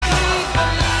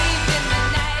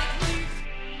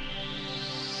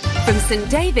St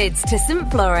David's to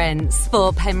St Florence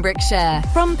for Pembrokeshire.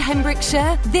 From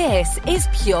Pembrokeshire, this is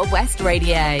Pure West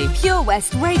Radio. Pure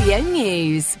West Radio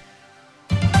News.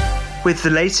 With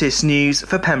the latest news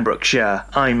for Pembrokeshire,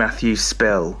 I'm Matthew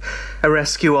Spill. A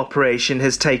rescue operation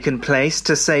has taken place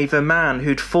to save a man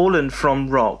who'd fallen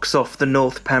from rocks off the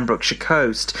North Pembrokeshire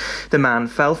coast. The man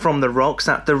fell from the rocks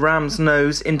at the Ram's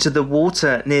Nose into the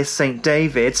water near St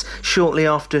David's shortly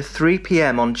after 3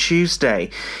 p.m. on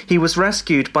Tuesday. He was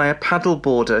rescued by a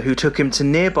paddleboarder who took him to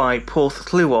nearby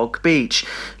Porthlewog Beach.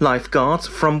 Lifeguards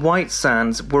from White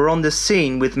Sands were on the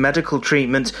scene with medical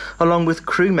treatment along with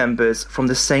crew members from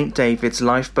the St David's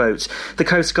lifeboat. The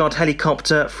Coast Guard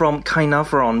helicopter from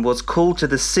Caernarfon was called to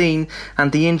the scene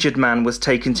and the injured man was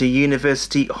taken to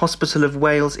University Hospital of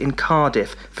Wales in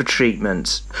Cardiff for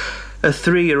treatment. A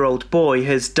 3-year-old boy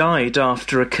has died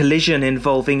after a collision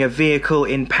involving a vehicle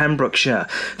in Pembrokeshire.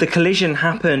 The collision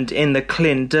happened in the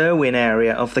Clynderwin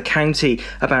area of the county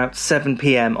about 7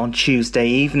 p.m. on Tuesday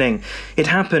evening. It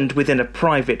happened within a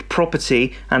private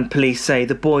property and police say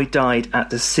the boy died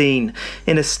at the scene.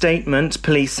 In a statement,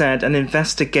 police said an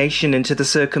investigation into the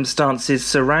circumstances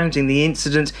surrounding the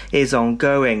incident is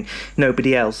ongoing.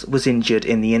 Nobody else was injured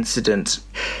in the incident.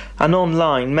 An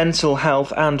online mental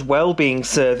health and wellbeing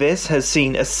service has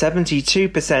seen a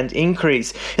 72%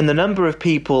 increase in the number of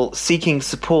people seeking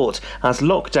support as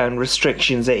lockdown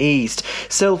restrictions are eased.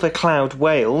 Silver Cloud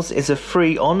Wales is a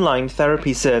free online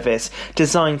therapy service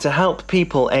designed to help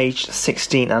people aged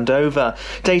 16 and over.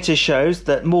 Data shows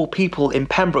that more people in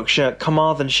Pembrokeshire,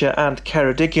 Carmarthenshire and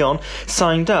Ceredigion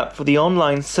signed up for the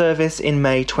online service in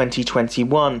May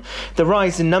 2021. The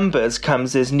rise in numbers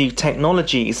comes as new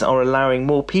technologies are allowing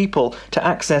more people to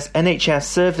access NHS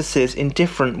services in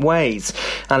different ways.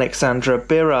 Alexandra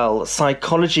Birrell,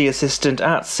 psychology assistant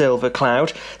at Silver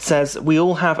Cloud, says we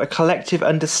all have a collective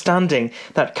understanding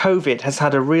that COVID has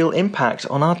had a real impact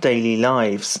on our daily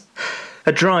lives.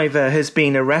 A driver has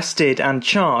been arrested and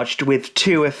charged with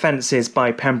 2 offences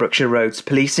by Pembrokeshire Roads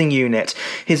Policing Unit.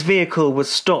 His vehicle was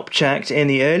stop-checked in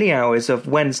the early hours of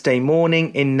Wednesday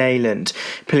morning in Neyland.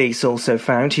 Police also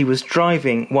found he was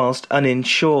driving whilst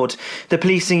uninsured. The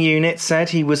policing unit said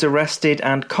he was arrested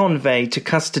and conveyed to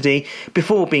custody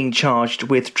before being charged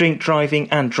with drink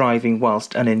driving and driving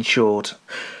whilst uninsured.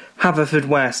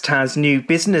 Haverfordwest has new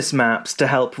business maps to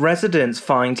help residents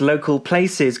find local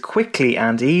places quickly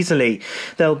and easily.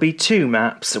 There'll be 2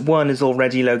 maps. One is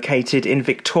already located in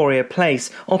Victoria Place,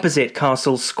 opposite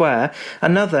Castle Square.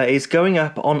 Another is going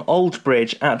up on Old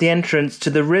Bridge at the entrance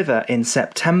to the river in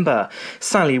September.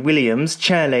 Sally Williams,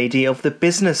 chairlady of the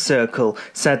Business Circle,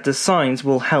 said the signs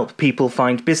will help people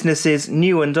find businesses,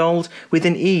 new and old,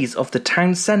 within ease of the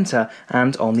town centre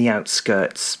and on the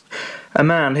outskirts. A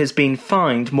man has been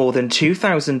fined more than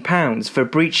 £2,000 for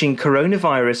breaching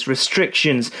coronavirus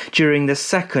restrictions during the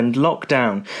second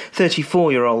lockdown.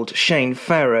 34-year-old Shane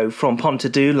Farrow from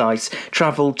Pontarddulais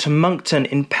travelled to Moncton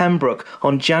in Pembroke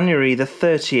on January the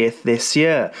 30th this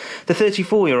year. The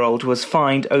 34-year-old was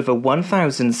fined over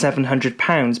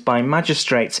 £1,700 by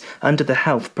magistrates under the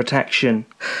Health Protection.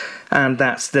 And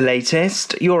that's the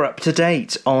latest. You're up to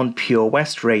date on Pure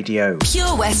West Radio.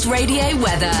 Pure West Radio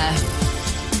weather.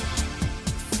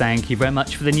 Thank you very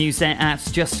much for the news there at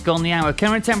just gone the hour.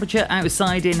 Current temperature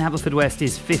outside in Haverfordwest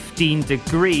is 15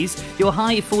 degrees. Your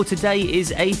high for today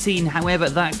is 18. However,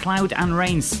 that cloud and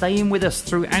rain staying with us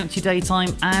throughout your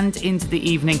daytime and into the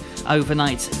evening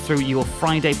overnight through your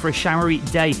Friday for a showery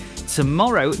day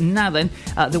tomorrow. Now then,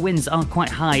 the winds are quite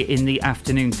high in the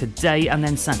afternoon today and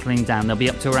then settling down. They'll be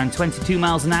up to around 22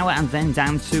 miles an hour and then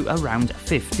down to around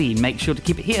 15. Make sure to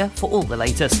keep it here for all the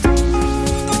latest.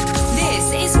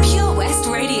 This is Pure West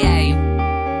Radio.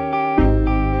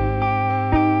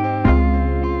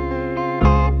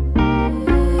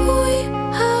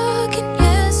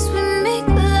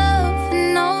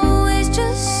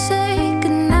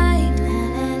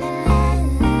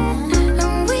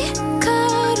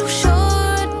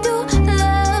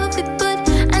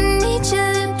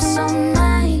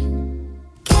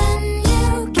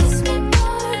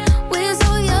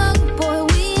 Boy,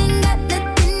 we ain't got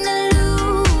nothing to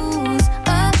lose.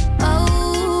 Oh,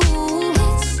 oh.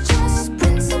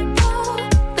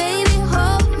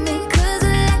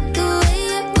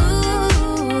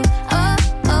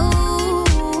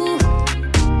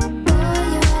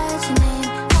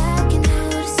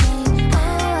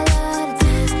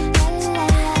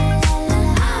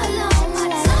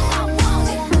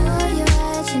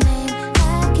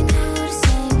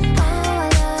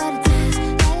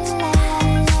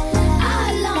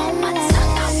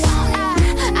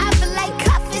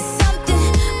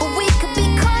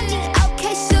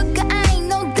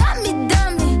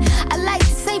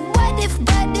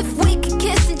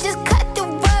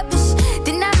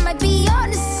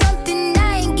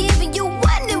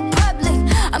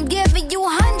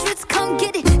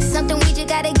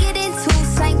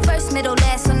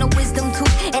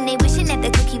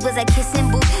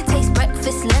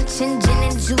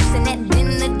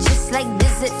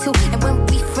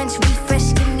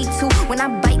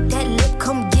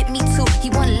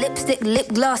 lip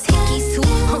gloss, hickeys too.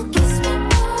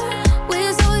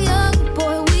 We're so young,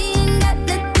 boy, we ain't got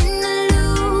nothing to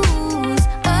lose.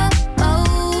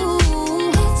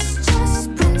 It's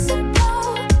just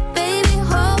principle. Baby,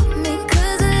 hold me,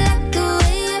 'cause I like the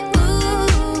way you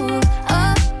move.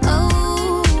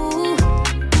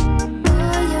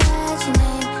 Boy, you write your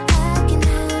name, I can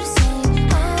do the same.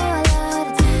 Oh, I love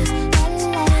the taste. La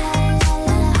la la la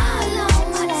la. All on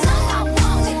my tongue, I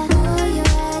want it. Boy, you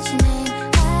write your name,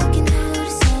 I can do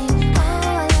the same.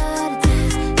 Oh, I love the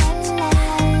taste. La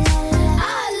la la la.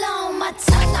 All on my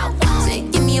tongue, I want it.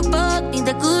 Give me a buck, need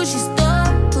the Gucci store.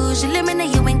 Push your limit, now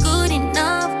you ain't good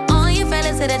enough. All your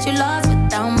fellas say that you lost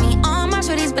without me. All my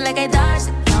shorties feel like I dodged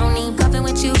the county. Cuffing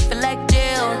with you feel like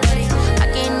jail, buddy. I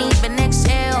can't even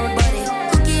exhale, buddy.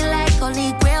 Cookie like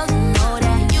holy grail, you know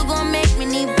that. You gon' make me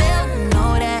need bail, you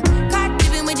know that. Caught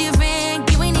dipping with your friend,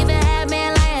 you ain't even had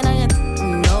man lying on you,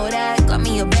 you know that. Got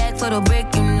me a bag for the brick,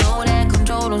 you know that.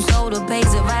 Control them soda,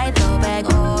 pays it right though back.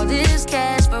 All this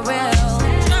cash for real.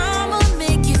 Drama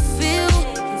make you feel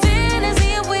fantasy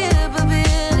and whip a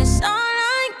bill. It's all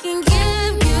I can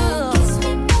give you. Kiss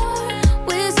me more.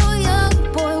 We're so young,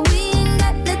 boy, we ain't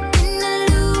got nothing to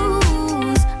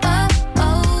lose.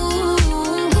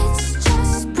 It's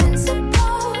just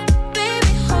principle.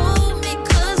 Baby, hold me,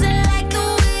 'cause I like the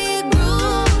way you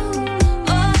groove.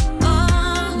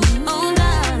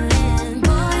 Darling,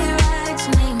 boy, you write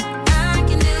your name, I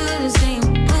can do the same.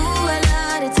 Ooh, I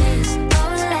love the taste. Oh,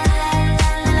 la la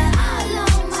la la. All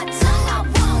on my tongue, I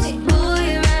want it. Boy,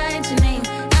 you write your name,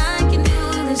 I can do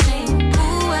the same.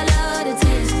 Ooh, I love the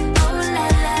taste. Oh, la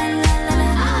la la la.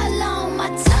 All on my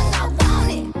tongue, I want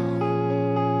it.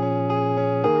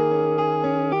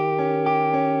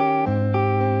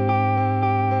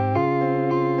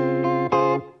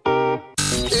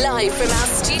 Live from our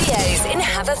studios in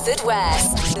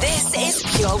Haverfordwest, this is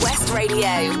Pure West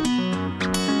Radio.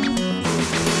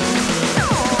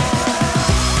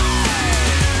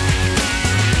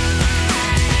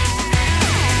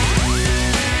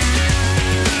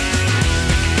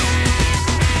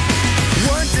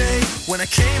 One day when I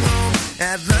came home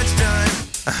at lunchtime,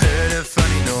 I heard a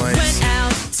funny noise. Went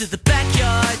out to the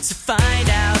backyard to find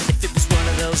out if it was one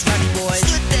of those rowdy boys.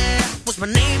 Stood there was my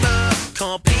neighbor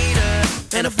called Peter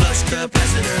and a flush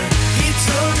capacitor. He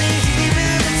told me he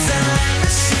built a time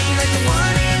machine like the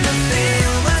one in the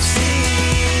film I've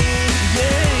seen.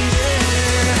 Yeah,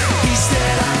 yeah. He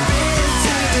said I've been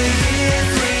to the year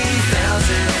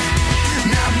 3000.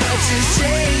 Not much has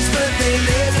changed, but they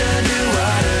lived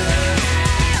underwater.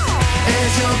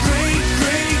 As your great,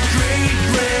 great, great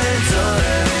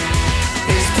granddaughter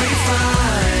is pretty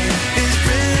fine, is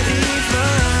pretty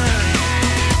fine.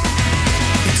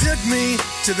 He took me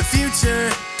to the future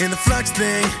in the flux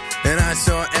thing, and I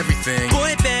saw everything.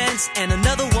 Boy bands and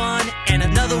another one and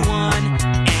another one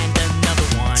and another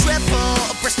one.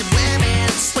 Triple-breasted women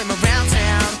swim around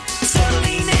town,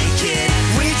 totally naked.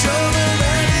 We drove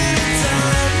around in a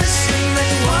time machine like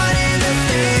the one in the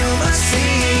film I've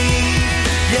seen.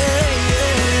 Yeah,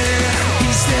 yeah. He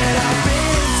said I've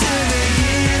been to the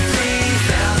year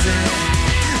 3000.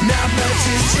 Not much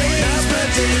has changed, but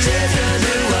they lived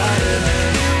underwater.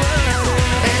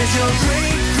 As your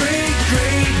great, great,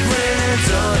 great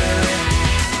granddaughter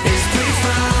is pretty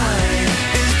fine,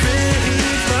 is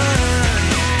pretty fine.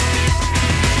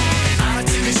 I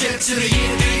took a trip to the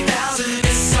year 3000.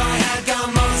 This song had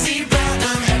gone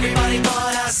multi-platinum. Everybody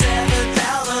bought our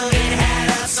 7,000. It had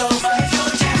us so Michael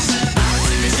Jackson. I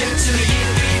took a trip to the year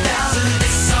 3000.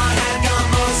 This song had gone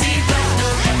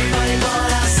multi-platinum. Everybody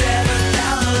bought our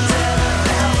 7,000.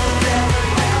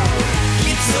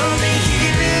 He told me he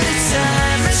built a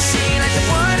time machine like the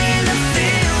one in the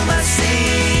film I've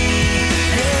seen.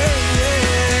 Yeah,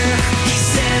 yeah. He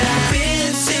said I've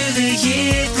been to the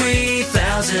year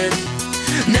 3000.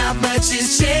 Not much has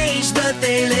changed, but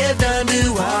they lived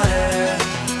underwater.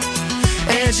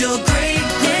 And your great,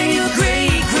 great,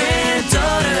 great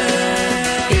granddaughter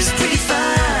is pretty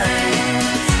fine.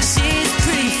 She's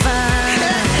pretty fine.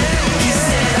 He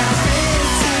said I've been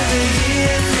to the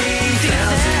year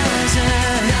 3000.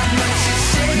 Not much has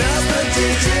changed, not much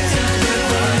has changed,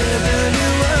 underwater.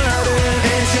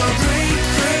 And your great,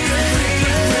 great, great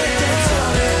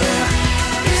granddaughter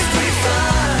is pretty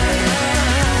fine.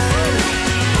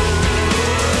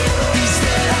 He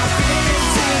said I've been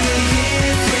to the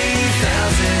year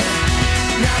 3000.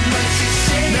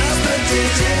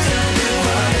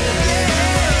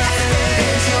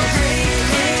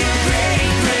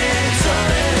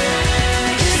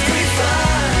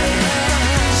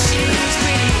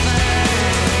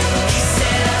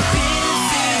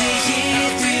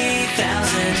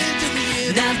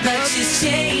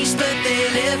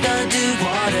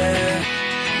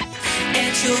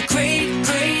 your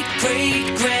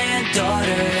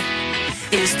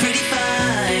great-great-great-granddaughter is pretty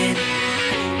fine.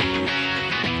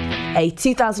 A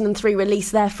 2003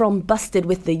 release there from Busted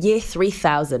with the year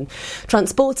 3000,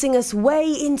 transporting us way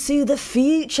into the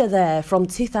future there from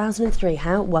 2003.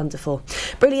 How wonderful.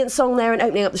 Brilliant song there, and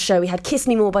opening up the show we had Kiss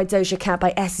Me More by Doja Cat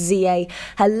by SZA.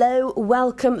 Hello,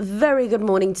 welcome, very good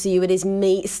morning to you. It is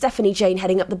me, Stephanie Jane,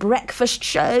 heading up the breakfast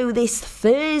show this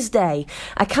Thursday.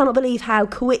 I cannot believe how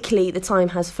quickly the time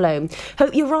has flown.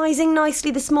 Hope you're rising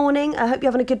nicely this morning. I hope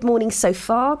you're having a good morning so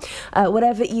far.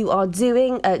 Whatever you are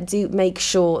doing, do make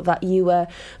sure that you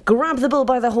grab the bull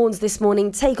by the horns this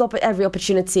morning, take up every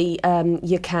opportunity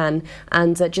you can,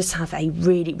 and just have a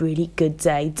really, really good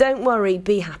day. Don't worry,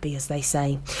 be happy, as they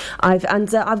say. I've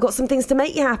got some things to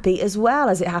make you happy as well,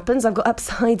 as it happens. I've got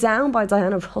Upside Down by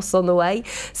Diana Ross on the way,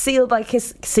 Seal with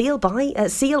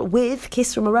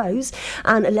Kiss from a Rose,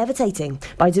 and Levitating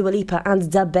by Dua Lipa and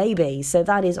DaBaby. So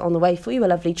that is on the way for you, a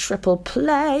lovely triple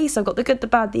play. So I've got the good, the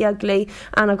bad, the ugly,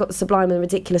 and I've got the sublime and the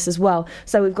ridiculous as well.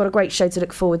 So we've got a great show to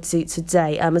look forward to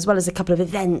today, as well as a couple of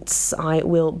events I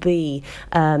will be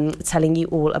telling you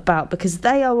all about, because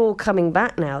they are all coming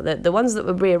back now. The ones that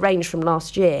were rearranged from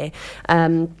last year,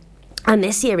 and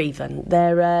this year even,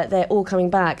 they're all coming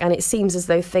back, and it seems as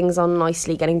though things are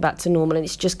nicely getting back to normal, and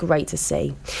it's just great to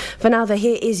see. For now, though,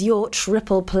 here is your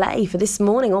triple play for this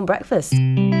morning on Breakfast.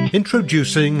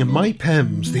 Introducing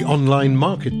MyPems, the online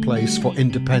marketplace for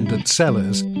independent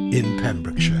sellers in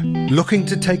Pembrokeshire. Looking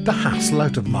to take the hassle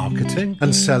out of marketing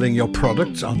and selling your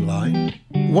products online?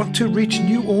 Want to reach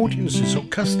new audiences or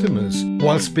customers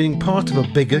whilst being part of a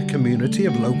bigger community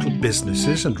of local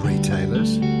businesses and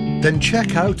retailers? Then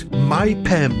check out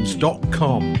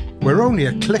mypems.com. We're only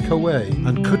a click away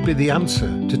and could be the answer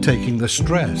to taking the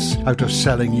stress out of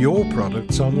selling your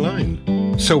products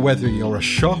online. So whether you're a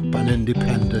shop, an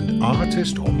independent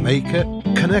artist or maker,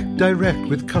 connect direct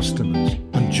with customers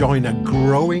and join a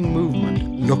growing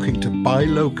movement looking to buy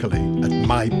locally at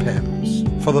MyPems.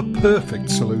 For the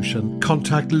perfect solution,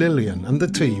 contact Lillian and the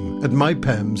team at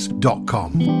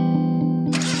mypems.com.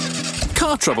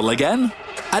 Car trouble again?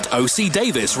 At OC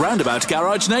Davis Roundabout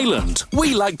Garage Neyland,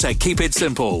 we like to keep it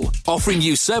simple, offering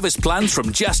you service plans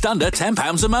from just under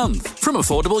 £10 a month, from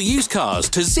affordable used cars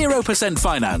to 0%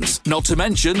 finance, not to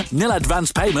mention nil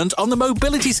advance payment on the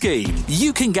mobility scheme.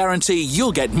 You can guarantee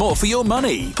you'll get more for your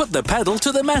money. Put the pedal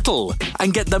to the metal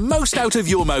and get the most out of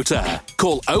your motor.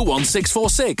 Call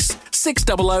 01646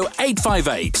 600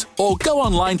 858 or go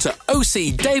online to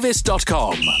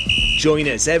ocdavis.com. Join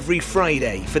us every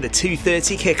Friday for the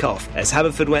 2:30 kickoff as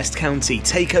Haverfordwest County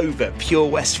take over Pure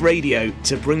West Radio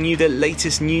to bring you the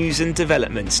latest news and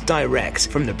developments direct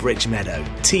from the Bridge Meadow.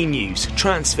 Team news,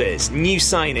 transfers, new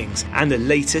signings and the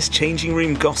latest changing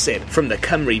room gossip from the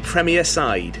Cymru Premier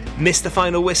side. Miss the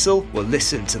final whistle? Well,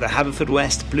 listen to the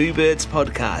Haverfordwest Bluebirds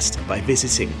podcast by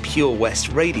visiting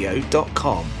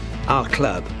purewestradio.com. Our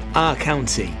club, our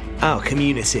county, our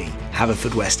community.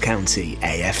 Haverfordwest County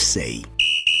AFC.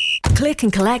 Click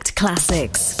and collect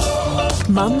classics.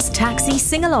 Mum's taxi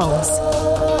sing-alongs.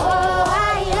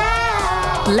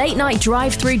 Late night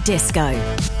drive-through disco.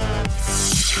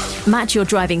 Match your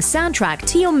driving soundtrack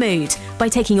to your mood by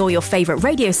taking all your favourite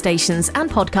radio stations and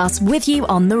podcasts with you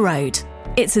on the road.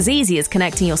 It's as easy as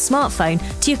connecting your smartphone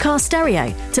to your car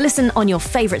stereo to listen on your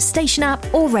favourite station app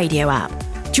or radio app.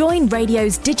 Join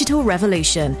radio's digital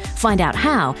revolution. Find out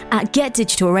how at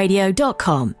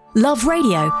getdigitalradio.com. Love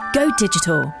radio, go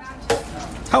digital.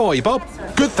 How are you, Bob?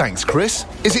 Good, thanks, Chris.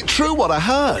 Is it true what I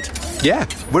heard? Yeah,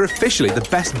 we're officially the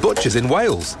best butchers in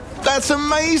Wales. That's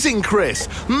amazing, Chris.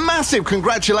 Massive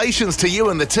congratulations to you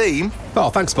and the team. Oh,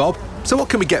 thanks, Bob. So what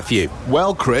can we get for you?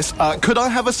 Well, Chris, could I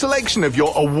have a selection of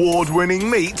your award-winning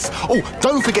meats? Oh,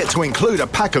 don't forget to include a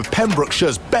pack of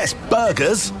Pembrokeshire's best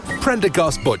burgers.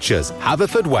 Prendergast Butchers,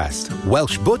 Haverfordwest,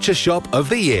 Welsh Butcher Shop of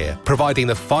the Year, providing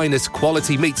the finest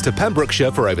quality meats to Pembrokeshire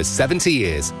for over 70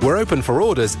 years. We're open for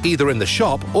orders either in the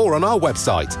shop or on our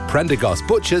website,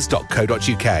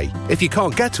 prendergastbutchers.co.uk. If you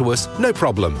can't get to us, no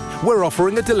problem. We're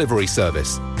offering a delivery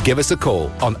service. Give us a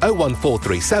call on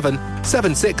 01437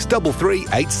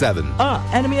 763387. Ah,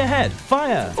 enemy ahead.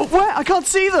 Fire. Oh, where? I can't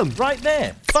see them. Right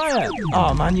there. Fire.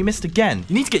 Oh, man, you missed again.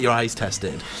 You need to get your eyes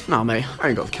tested. Nah, mate, I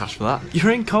ain't got the cash for that.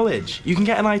 You're in college. You can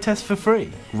get an eye test for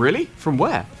free. Really? From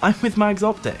where? I'm with Mags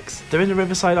Optics. They're in the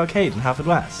Riverside Arcade in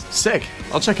Haverfordwest. Sick.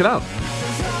 I'll check it out.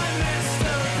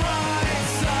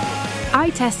 Eye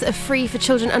tests are free for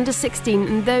children under 16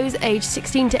 and those aged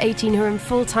 16 to 18 who are in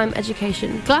full-time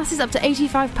education. Glasses up to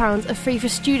 £85 are free for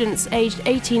students aged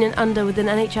 18 and under with an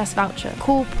NHS voucher.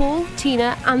 Call Paul,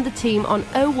 Tina and the team on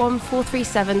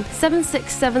 01437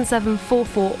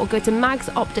 767744 or go to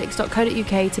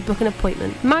magsoptics.co.uk to book an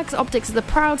appointment. Mags Optics are the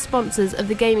proud sponsors of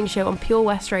the gaming show on Pure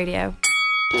West Radio.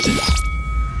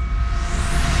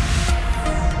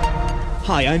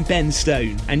 Hi, I'm Ben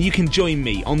Stone, and you can join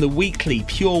me on the weekly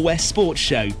Pure West Sports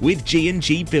Show with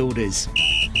G&G Builders.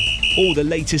 All the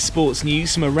latest sports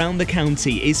news from around the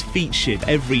county is featured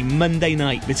every Monday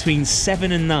night between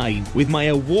 7 and 9 with my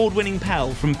award-winning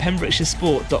pal from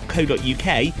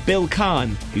pembrokeshiresport.co.uk, Bill Kahn,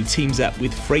 who teams up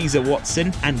with Fraser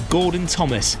Watson and Gordon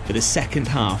Thomas for the second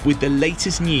half with the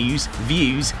latest news,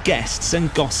 views, guests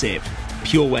and gossip.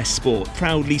 Pure West Sport,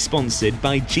 proudly sponsored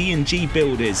by G&G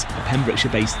Builders, a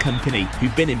Pembrokeshire-based company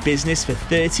who've been in business for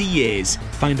 30 years.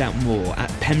 Find out more at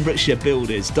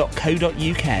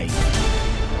pembrokeshirebuilders.co.uk.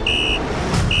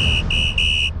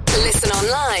 Listen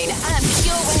online at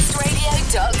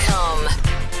purewestradio.com.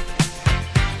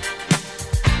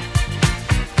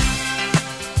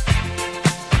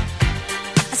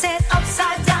 I said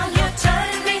upside down, you're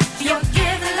turning me. You're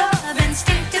giving love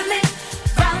instinctively.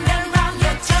 Round and round,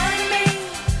 you're turning me.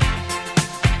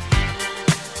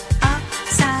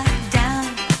 Upside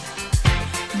down,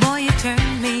 boy, you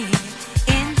turn me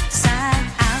inside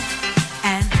out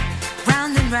and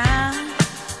round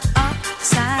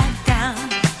upside down.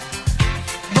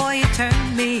 Boy, you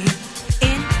turn me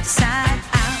inside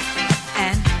out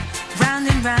and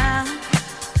round.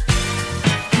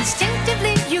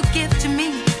 Instinctively, you give to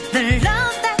me the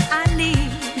love that I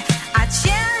need. I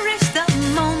cherish the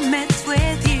moments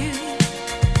with you.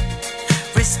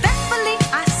 Respectfully,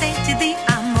 I say to thee,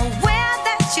 I'm aware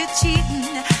that you're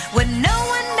cheating when no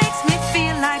one makes me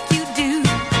feel like you do.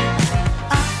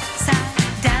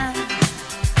 Upside down,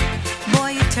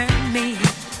 boy, you turn me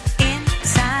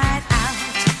inside out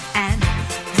and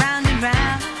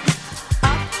round.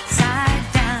 Upside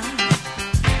down,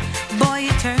 boy,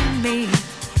 you turn me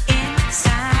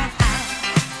inside out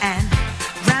and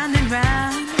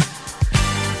round.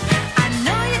 I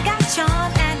know you got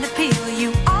charm and appeal.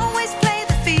 You always play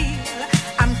the field.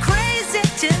 I'm crazy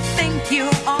to think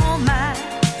you're all mine.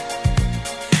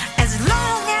 As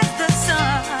long as the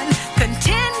sun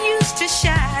continues to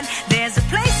shine, there's a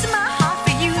place in my heart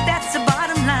for you. That's the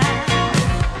bottom line.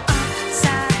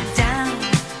 Upside down,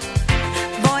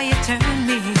 boy, you turn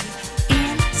me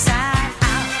inside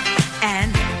out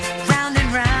and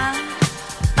round.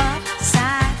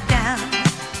 Upside down,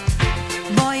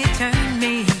 boy, you turn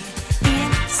me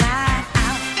inside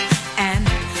out and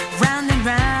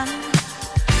round.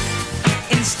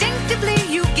 Instinctively,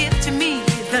 you give to me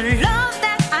the love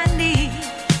that I need.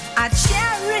 I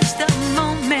cherish the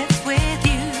moments with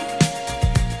you.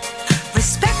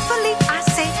 Respectfully, I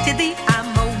say to thee, I'm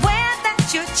aware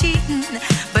that you're cheating,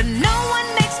 but no one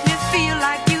makes me feel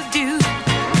like you do.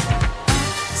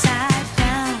 Upside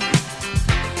down,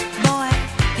 boy,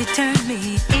 you turn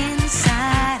me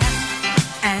inside out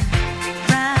and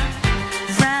round.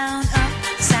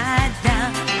 Upside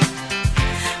down,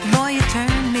 boy, you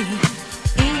turn me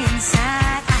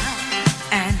inside out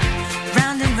and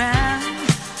round.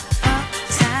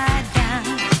 Upside down,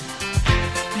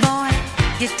 boy,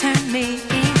 you turn me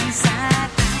inside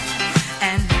out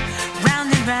and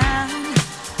round.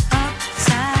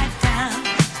 Upside down,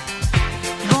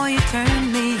 boy, you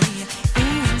turn me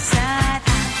inside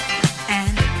out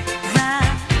and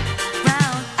round.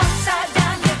 Upside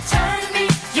down, you turn me.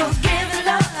 You're giving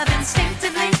love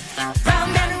instinctively.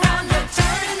 Round and round, you're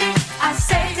turning me. I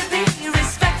say to thee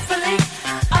respectfully.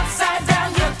 Upside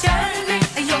down, you're turning me.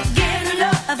 You're giving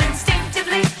love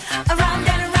instinctively. Around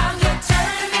and around, you're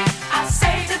turning me. I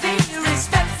say to thee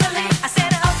respectfully. I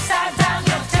said upside down,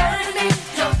 you're turning me.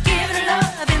 You're giving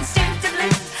love instinctively.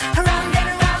 Around and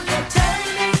around, you're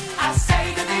turning me. I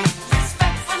say to thee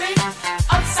respectfully.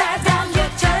 Upside down,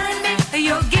 you're turning me.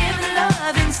 You're giving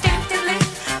love instinctively.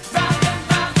 Round and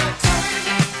round, you're turning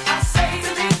me. I say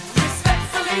to thee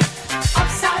respectfully.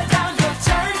 Upside down, you're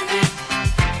turning me.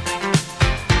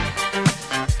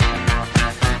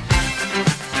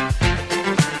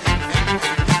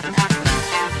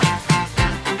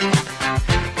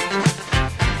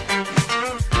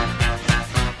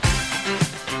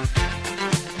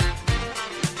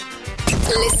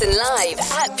 Listen live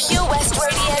at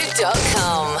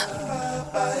purewestradio.com.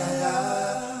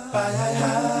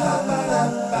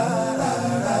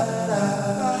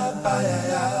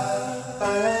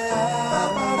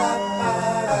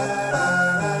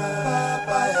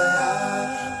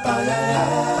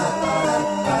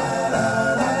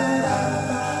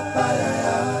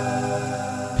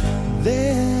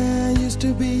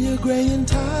 graying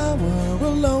tower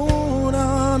alone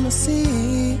on the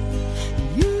sea.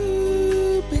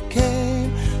 You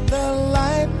became the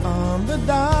light on the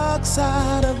dark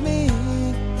side of me.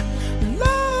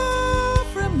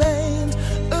 Love remains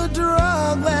a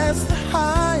drug that's the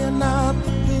high and not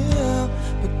the pill.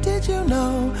 But did you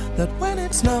know that when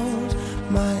it snows,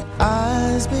 my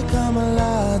eyes become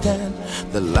large and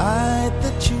the light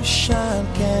that you shine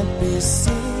can't be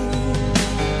seen?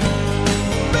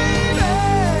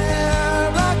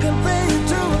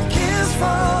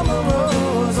 From a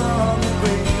rose on the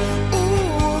grave.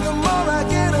 Ooh, the more I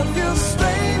get of you, the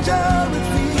stranger it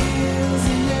feels,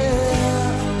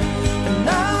 yeah. And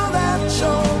now that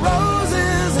your rose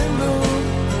is in bloom,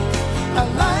 a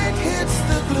light hits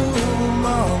the gloom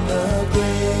on the grave.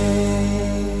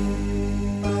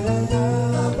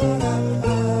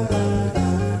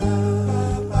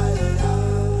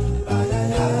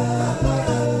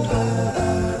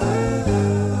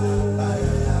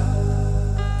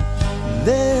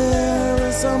 There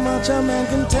is so much a man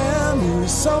can tell me,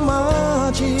 so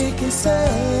much he can say.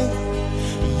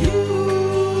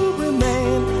 You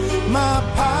remain my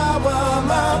power,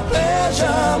 my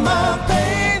pleasure, my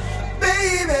pain,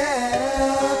 baby.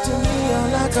 To me, you're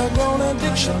like a grown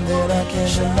addiction that I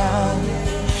can't deny.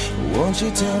 Won't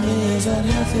you tell me, is that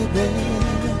healthy, baby?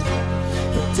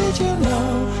 But did you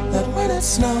know that when it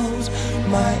snows,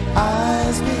 my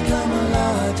eyes become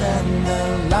large and the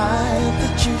light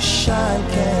that you shine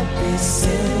can't be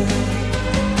seen?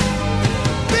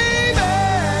 Baby,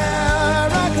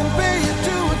 I can pay you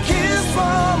to a kiss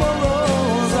from a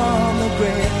rose on the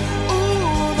grave.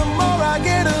 Ooh, the more I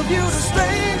get of you, the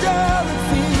stranger it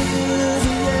feels,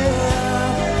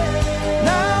 yeah.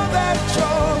 Now that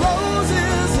your rose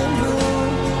is in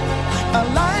bloom, a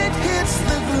light hits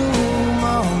the gloom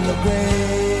on the grave.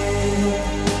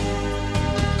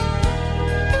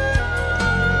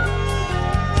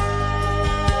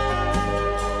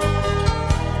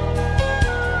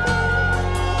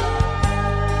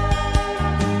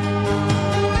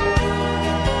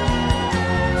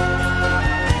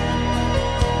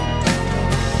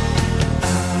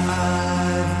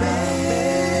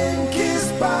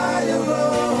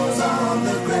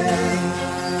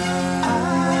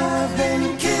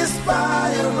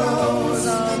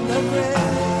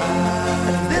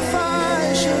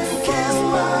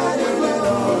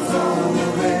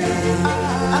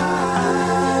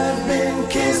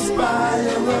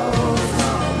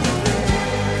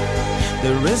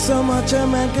 There is so much a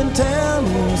man can tell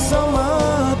me, so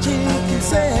much he can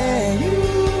say. You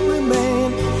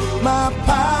remain my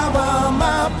power,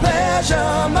 my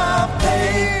pleasure, my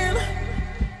pain.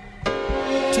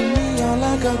 To me, you're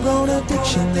like a grown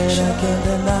addiction that I can't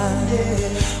deny.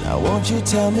 Now won't you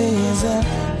tell me, is that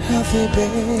healthy,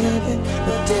 baby?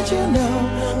 But did you know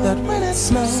that when it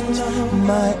snows,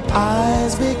 my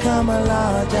eyes become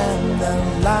large and the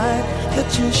light that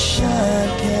you shine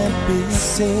can't be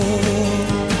seen?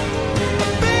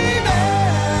 Baby,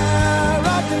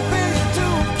 I can pay you to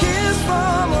a kiss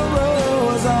from a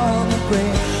rose on the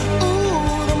grave.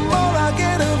 Ooh, the more I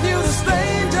get of you, the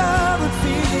stranger it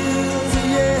feels,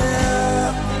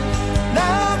 yeah.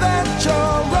 Now that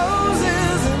your rose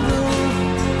is in bloom,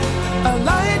 a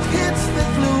light hits the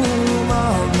gloom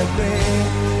on the grave.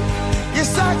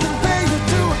 Yes, I can pay you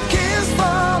to a kiss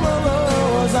from a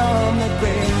rose on the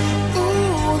grave.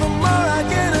 Ooh, the more I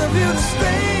get of you, the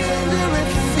stranger it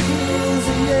feels,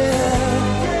 yeah.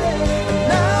 And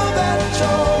now that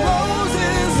your rose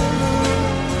is in bloom,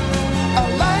 a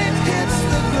light hits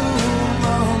the gloom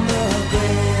on the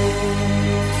grave.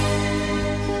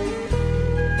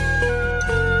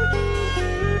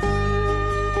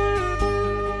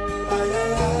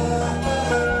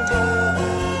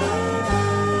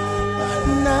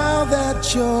 Now that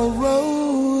your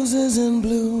rose is in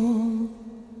bloom,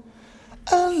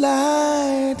 a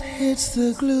light hits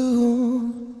the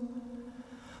gloom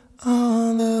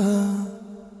on the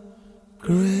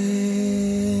grave.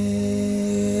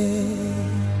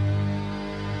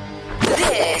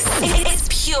 This is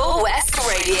Pure West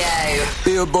Radio.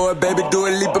 Billboard, baby, do a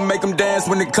leap and make them dance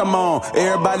when they come on.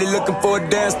 Everybody looking for a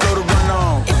dance floor to run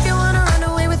on. If you wanna run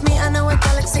away with me, I know a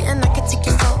galaxy and I can take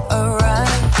you for a ride.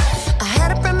 I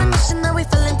had a premonition that we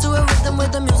fell into a rhythm where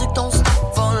the music don't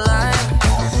stop for life.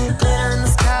 Glitter in the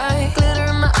sky, glitter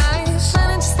in my eyes,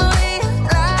 shining just the way you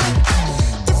like.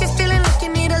 If you're feeling like you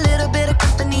need a little bit of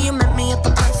company, you met me at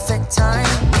the perfect time.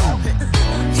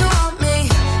 You want me,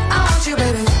 I want you,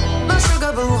 baby. My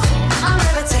sugar boo, I'm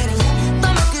levitating. The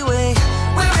Milky Way,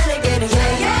 we're renegading.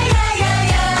 Yeah, yeah, yeah, yeah,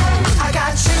 yeah. I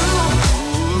got you,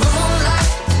 moonlight.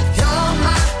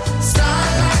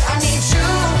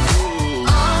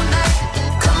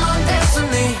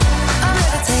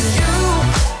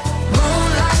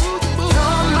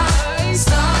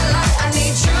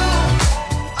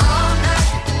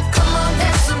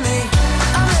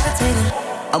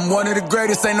 I'm one of the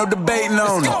greatest, ain't no debating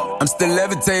on it. I'm still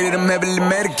levitated, I'm heavily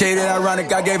medicated.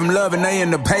 Ironic, I gave him love and they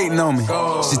end up hating on me.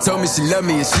 She told me she loved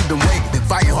me and she been waiting. Been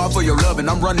fighting hard for your love and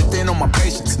I'm running thin on my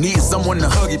patience. Needing someone to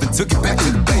hug, even took it back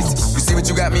to the basics. You see what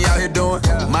you got me out here doing?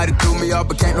 Might have threw me off,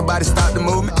 but can't nobody stop the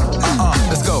movement.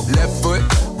 Let's go. Left foot,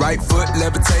 right foot,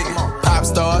 levitating. Pop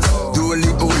stars, do a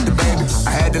leap with the baby.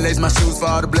 I had to lace my shoes for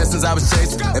all the blessings I was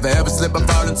chasing. If I ever slip, I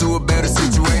fall into a better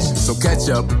situation. So catch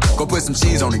up, go put some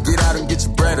cheese on it, get out and get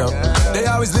your bread up. They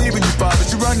always leave when you fall,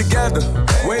 but you run together.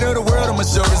 Weight of the world on my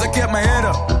shoulders, I kept my head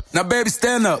up. Now baby,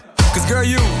 stand up, cause girl,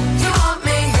 you want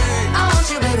me, I want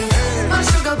you, baby. My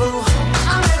sugar boo,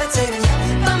 I'm levitating.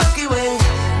 The Milky Way,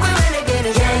 we're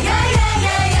renegading. Yeah, yeah, yeah,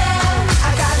 yeah, yeah.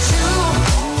 I got you,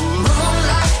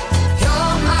 moonlight.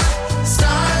 You're my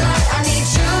starlight. I need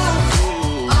you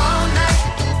all night.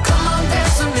 Come on,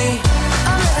 dance with me.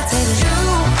 I'm levitating. You,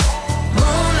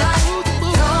 moonlight.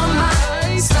 You're my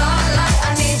starlight.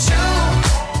 I need you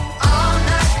all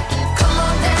night. Come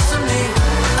on, dance with me.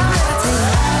 I'm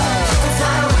levitating. You can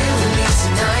fly away with me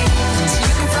tonight.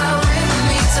 You can fly away with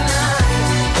me tonight.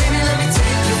 Baby, let me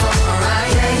take you for a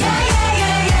ride. Yeah, yeah, yeah,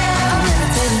 yeah, yeah. I'm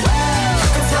levitating. You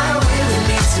can fly away with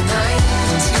me tonight.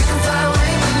 You can fly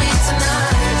away with me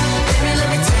tonight. Baby, let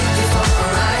me take you for a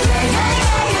ride. Yeah, yeah,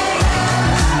 yeah, yeah,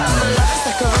 yeah. My love is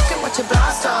like a rocket, watch it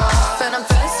blast off. And I'm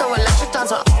feeling so electric,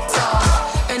 dance on top.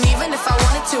 And even if I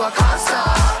wanted to, I can't stop.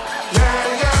 Yeah,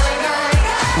 yeah, yeah,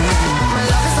 yeah. My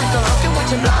love is like a rocket,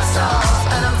 watch it blast off.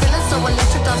 And I'm feeling so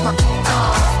electric, dance my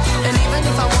off. And even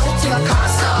if I wanted to, I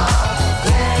can't stop.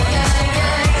 Yeah, yeah,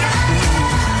 yeah,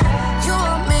 yeah. You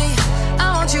want me,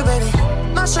 I want you, baby.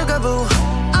 My sugar boo,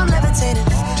 I'm levitating.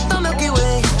 The Milky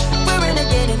Way, we're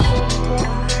renegading.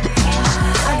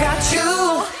 I got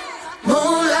you,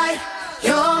 moonlight.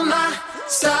 You're my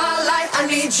starlight. I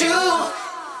need you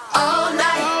all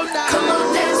night. Come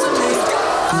on, dance with me.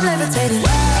 I'm levitating. You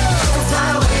can fly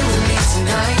away with me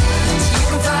tonight. You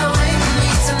can fly away with me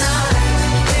tonight.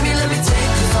 Baby, let me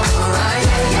take you for a ride.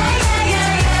 Yeah, yeah, yeah,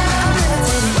 yeah, yeah. I'm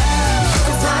levitating. You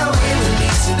can fly away with me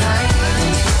tonight.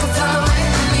 You can fly away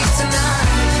with me tonight.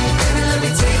 Baby, let me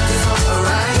take you for a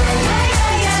ride. Yeah, yeah,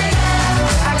 yeah, yeah,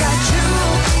 yeah. I got you,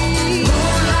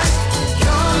 moonlight.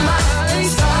 You're my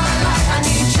starlight. I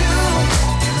need you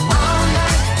all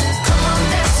night. Come on,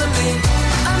 dance with me.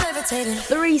 I'm levitating.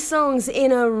 3 songs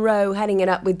in a row, heading it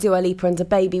up with Dua Lipa and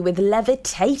DaBaby with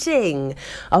Levitating.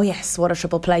 Oh yes, what a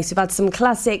triple place. We've had some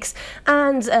classics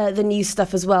and the new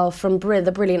stuff as well from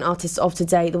the brilliant artists of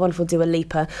today, the wonderful Dua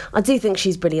Lipa. I do think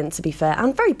she's brilliant, to be fair,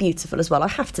 and very beautiful as well, I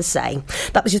have to say.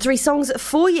 That was your 3 songs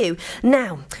for you.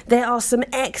 Now, there are some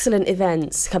excellent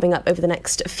events coming up over the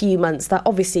next few months that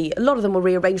obviously a lot of them were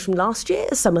rearranged from last year,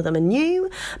 some of them are new,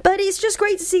 but it's just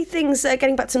great to see things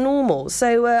getting back to normal.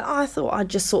 So I thought I'd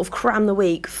just sort of cram the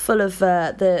week full of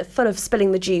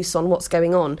spilling the juice on what's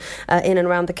going on in and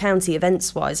around the county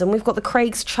events wise. And we've got the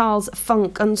Craig Charles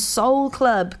Funk and Soul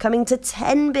Club coming to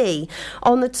Tenby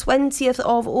on the 20th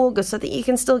of August. So I think you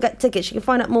can still get tickets. You can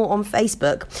find out more on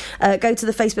Facebook. Go to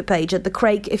the Facebook page at the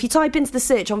Craig. If you type into the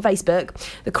search on Facebook,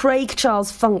 the Craig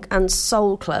Charles Funk and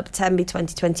Soul Club Tenby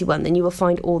 2021, then you will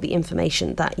find all the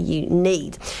information that you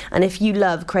need. And if you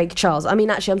love Craig Charles, I mean,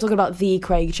 actually, I'm talking about the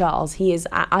Craig Charles.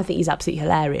 I think he's absolutely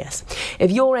hilarious.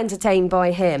 If you're entertained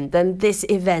by him, then this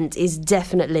event is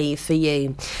definitely for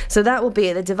you. So that will be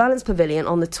at the De Valence Pavilion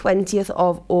on the 20th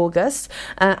of August,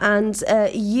 and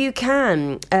you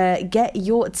can get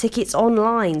your tickets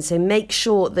online, so make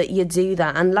sure that you do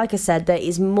that. And like I said, there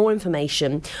is more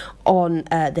information on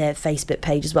their Facebook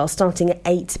page as well, starting at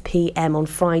 8 p.m. on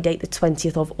Friday the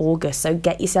 20th of August. So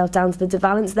get yourself down to the De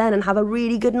Valence then and have a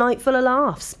really good night full of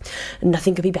laughs.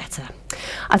 Nothing could be better.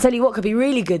 I tell you what could be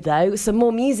really good though, some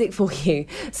more music for you.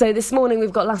 So this morning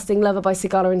we've got Lasting Lover by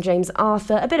Sigala and James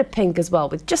Arthur, a bit of Pink as well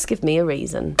with Just Give Me a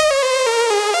Reason.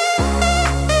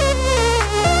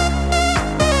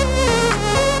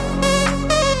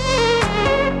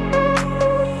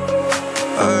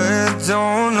 I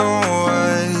don't know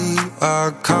why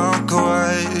I can't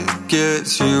quite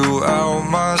get you out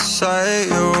my sight.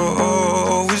 You're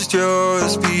always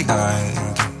just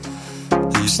behind.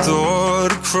 These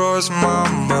thoughts cross my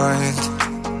mind.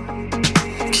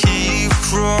 Keep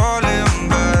crawling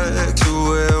back to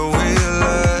where we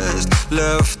last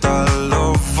left our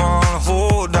love on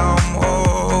hold. I'm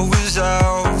always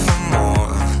out for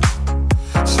more.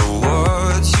 So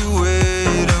what you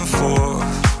waiting for?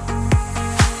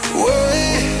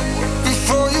 Wait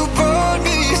before you burn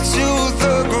me to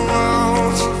the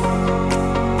ground.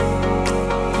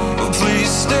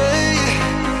 Please stay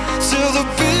till the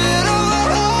beat of our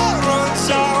heart runs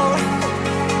out.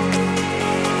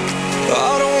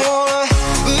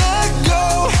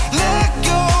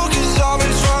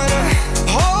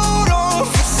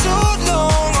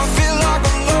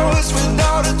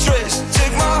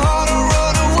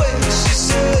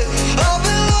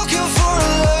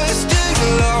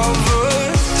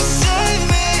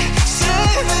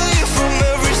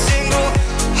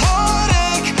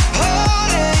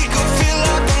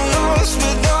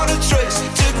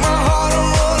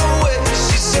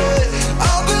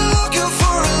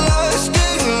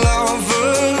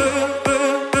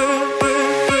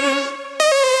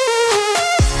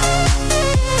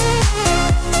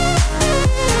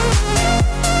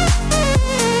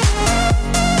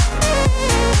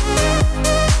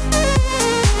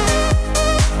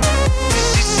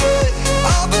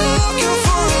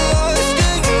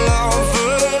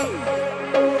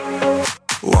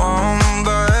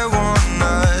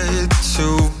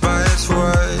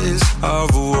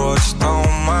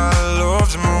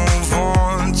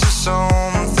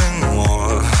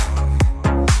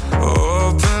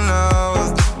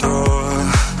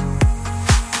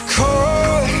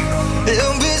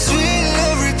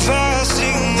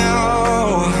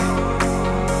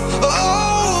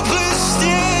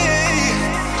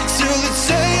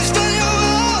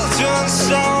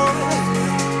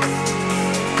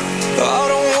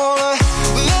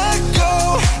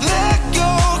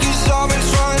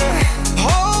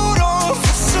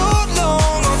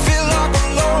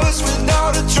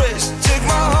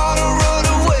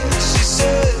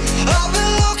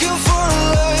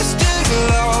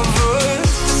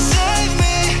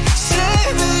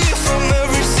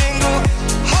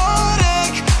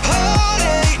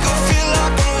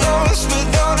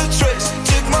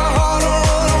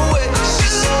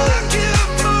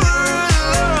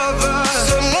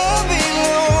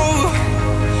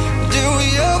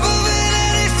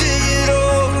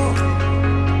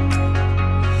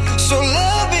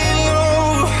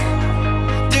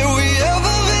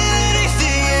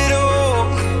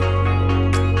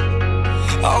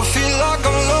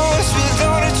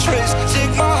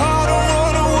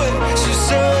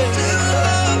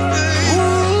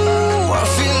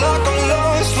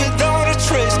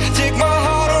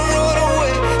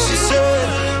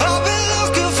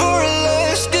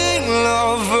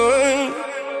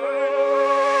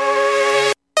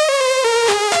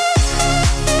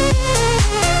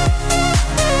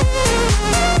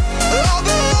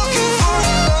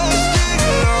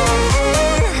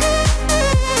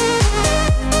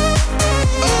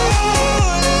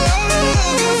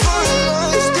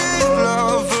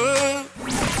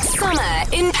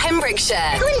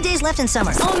 left in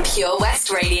summer. On Pure West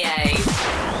Radio.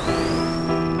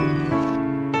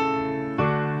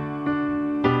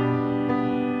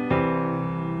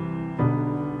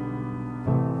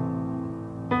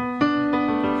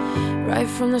 Right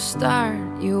from the start,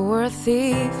 you were a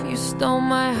thief, you stole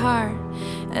my heart,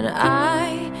 and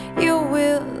I, your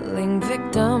willing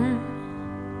victim.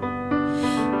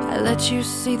 I let you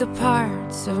see the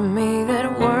parts of me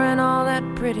that weren't all that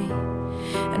pretty,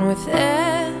 and with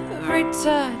every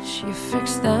touch you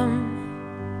fixed them.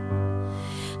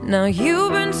 Now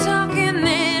you've been talking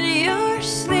in your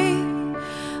sleep,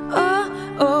 oh,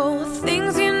 oh,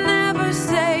 things you never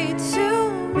say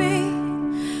to me.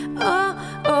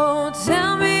 Oh,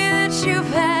 tell me that you've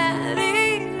had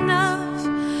enough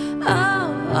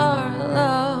of our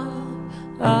love,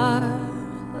 our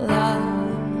love.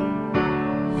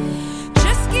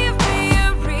 Just give me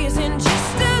a reason,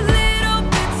 just a little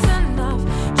bit's enough.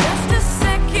 Just a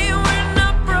second, we're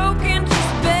not broken,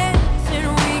 just bends, and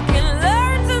we can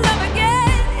learn to love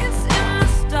again. It's in the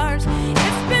stars,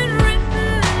 it's been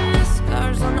written in the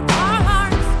scars on our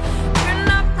hearts. We're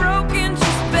not broken,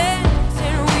 just bends,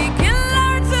 and we can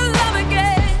learn to love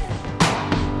again.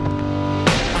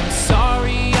 I'm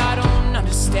sorry, I don't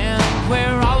understand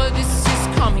where all of this is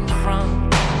coming from.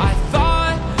 I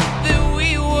thought that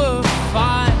we were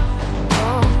fine.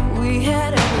 Oh, we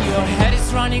had everything. Your head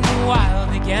is running wild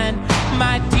again.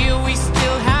 My dear, we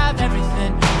still have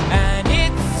everything, and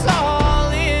it's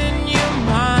all in your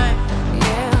mind.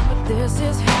 Yeah, but this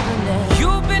is happening.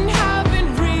 You've been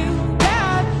having real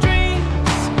bad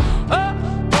dreams. Oh,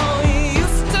 you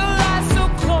used to lie so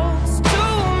close to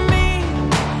me.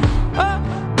 Oh,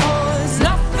 there's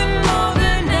nothing more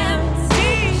than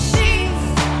empty sheets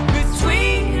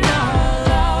between our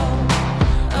love,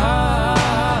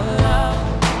 our love.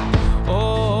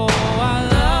 Oh, our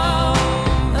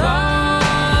love,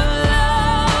 our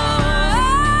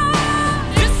love.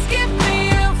 Just give me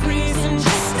a reason,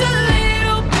 just a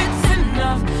little bit's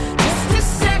enough. Just a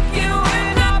second,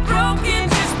 we're not broken,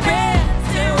 just bends,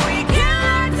 and we can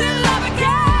learn to love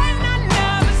again. I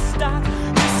never stop,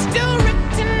 you're still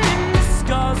written in the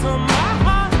scars on my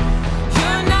heart.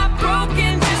 You're not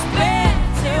broken, just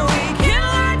bends, and we can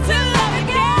learn to love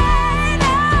again.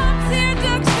 I'm tear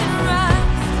ducts and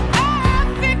rust, I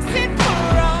fix it for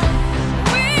us.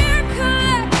 We're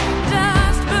collecting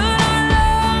dust, but our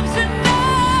love's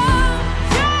enough.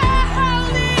 You're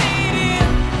holding it in,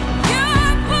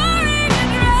 you're pouring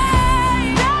it right.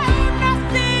 No,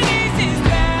 nothing is as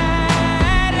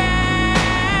bad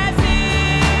as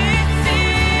it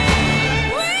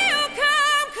seems. We'll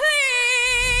come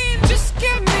clean. Just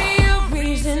give me a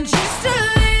reason, just a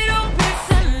little bit's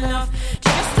enough.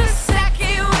 Just a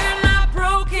second, we're not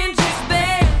broken, just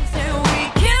bends, and we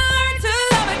can learn to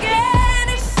love again.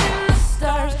 It's in the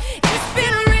stars, it's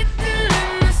been written in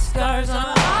the scars on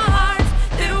our hearts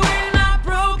that we're not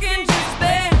broken, just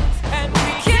bends, and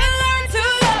we can learn to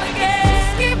love again.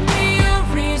 Just give me a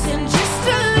reason, just a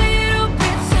little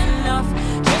bit's enough.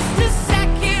 Just a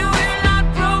second, we're not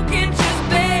broken, just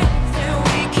bends, and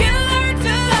we can learn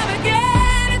to love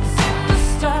again. It's in the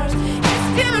stars, it's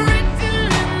been written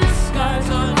in the scars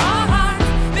on our hearts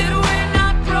that we're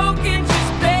not broken,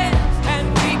 just bends, and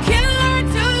we can learn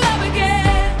to love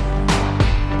again.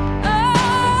 Oh,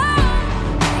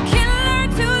 we can learn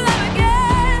to love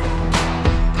again.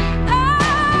 Oh,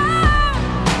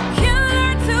 we can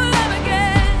learn to love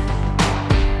again.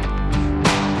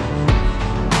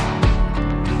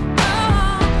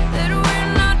 Oh, that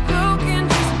we're not broken,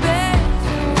 just bends,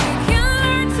 and we can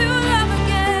learn to love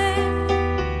again.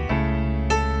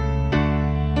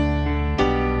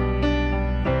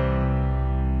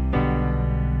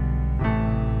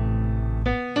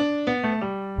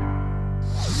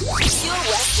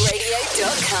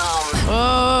 PureWestRadio.com.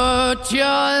 Put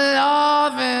your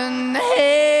loving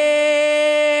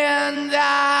hand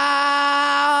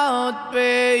out,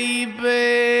 baby,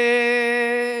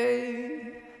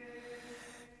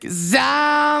 'cause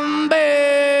I'm begging.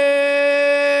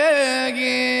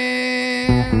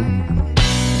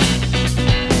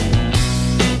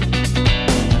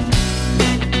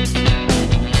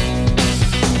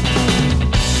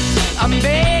 I'm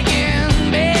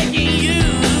begging, begging you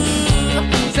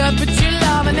to put your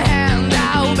loving hand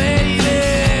out, baby.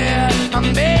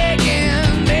 I'm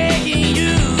begging, begging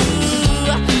you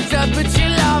to put your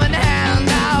loving hand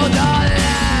out,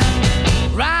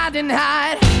 darling. Riding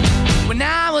high when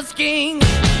I was king,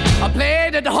 I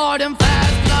played it hard and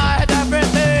fast, I had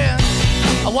everything.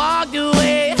 I walked away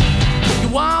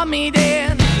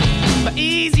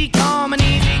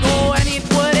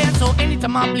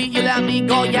Anytime I bleed, you let me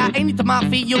go. Yeah, anytime I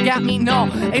feel, you got me, no.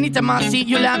 Anytime I see,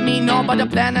 you let me know. But the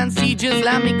plan and see, just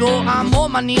let me go. I'm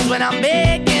on my knees when I'm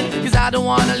begging, cause I don't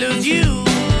wanna lose you.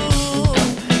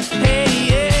 Hey,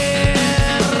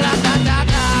 yeah,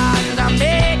 ra-da-da-da, cause I'm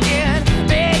begging,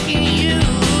 begging you.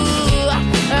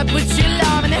 Put your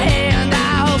love in the hand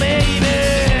now,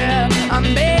 baby.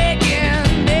 I'm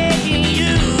begging, begging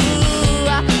you.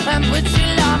 Put your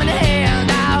love in the hand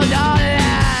now,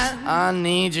 darling. I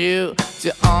need you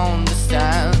to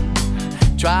understand.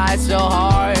 Try so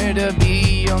hard to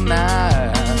be your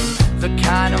man, the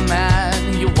kind of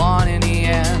man you want in the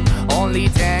end. Only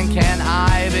then can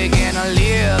I begin to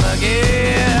live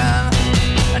again.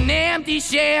 An empty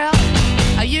shell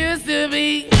I used to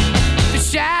be. The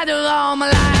shadow all my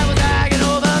life was hanging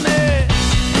over me.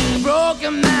 A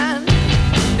broken man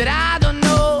that I don't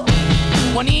know.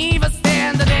 Won't even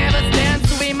stand, I never stand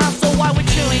to be my soul. Why we're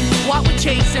chewing, why we're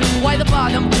chasing, why the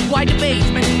bottom, why the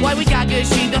basement, why we got good,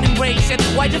 she don't embrace it,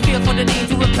 why the feel for the need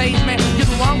to replace me. You're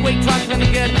the wrong way, trying to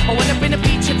good. I went up in the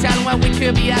feature town where we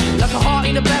could be at, like a heart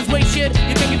in the best way, shit.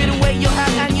 You can give it away, you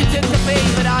have, and you took the bait.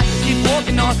 But I keep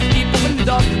walking on, keep opening the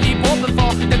door, keep open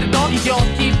for that the door is yours,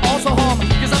 keep also home.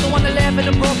 Cause I'm the one that live in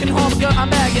a broken home, girl, I'm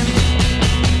begging.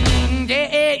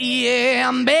 Yeah, yeah,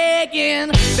 I'm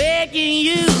begging, begging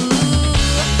you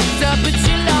to put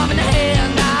your love in the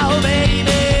hand now,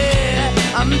 baby.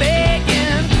 I'm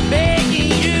begging,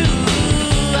 begging you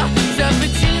to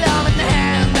put your love in the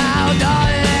hand now,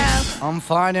 darling. I'm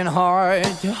finding hard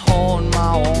to hold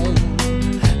my own.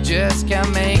 Just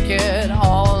can't make it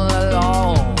all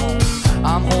alone.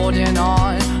 I'm holding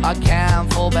on, I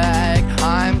can't fall back.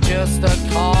 I'm just a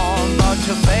call, but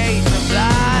your face is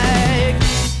black.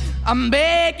 I'm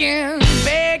begging,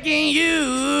 begging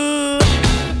you.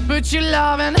 Put your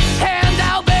loving hand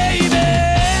out, baby.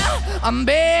 I'm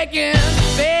begging,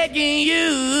 begging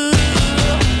you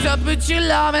to put your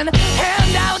loving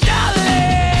hand out,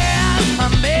 darling.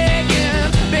 I'm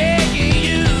begging, begging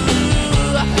you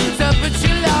to put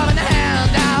your loving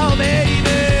hand out,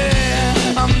 baby.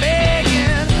 I'm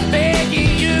begging,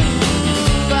 begging you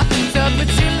to put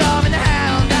your loving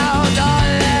hand out,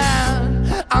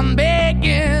 darling. I'm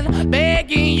begging,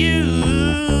 begging you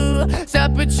to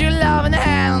put your loving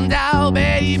hand out,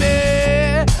 baby.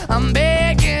 I'm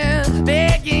begging,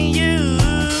 begging you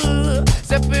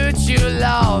to put your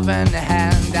loving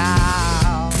hand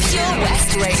out. Pure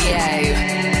West Radio.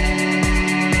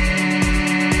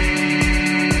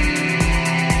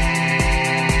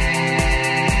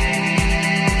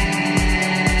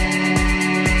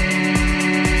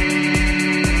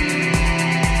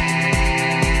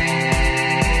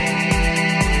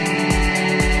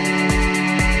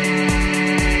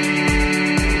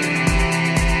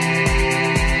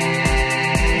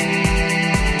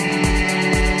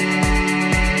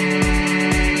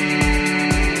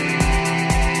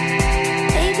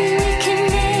 Baby, we can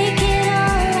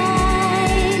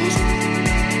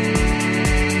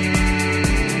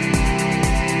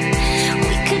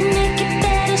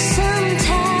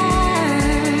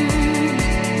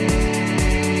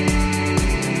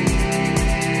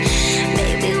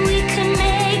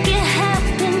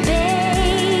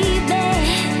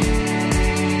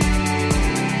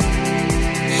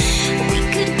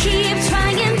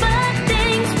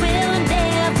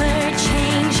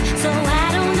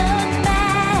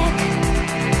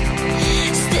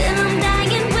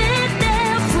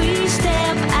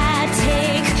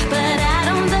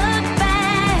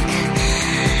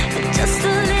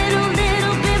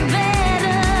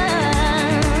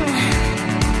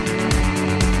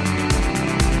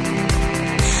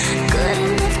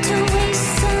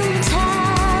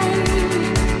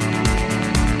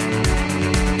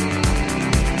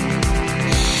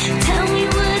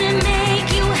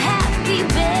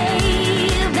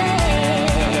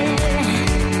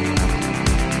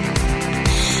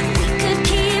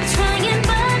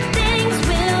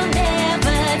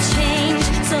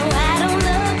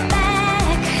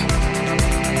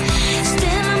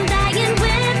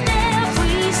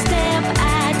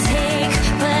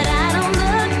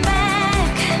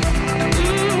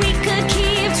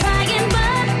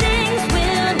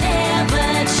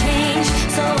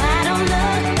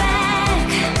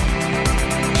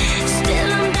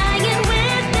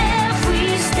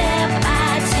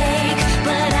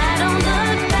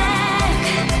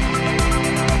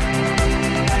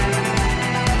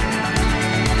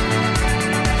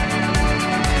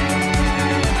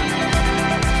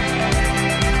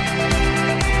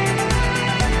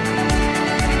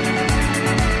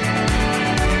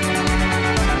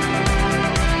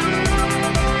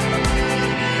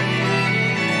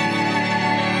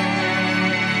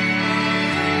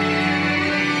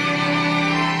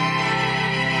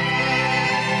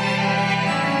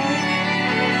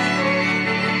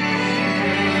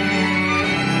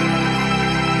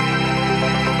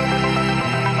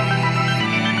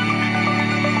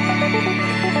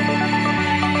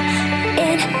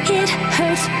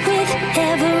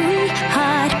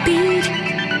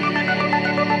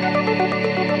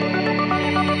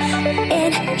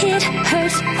it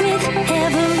hurts with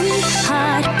every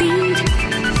heartbeat.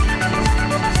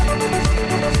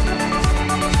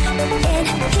 And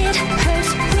it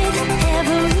hurts with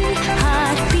every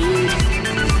heartbeat.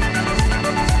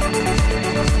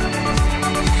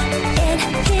 And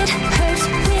it hurts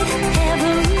with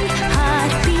every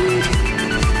heartbeat.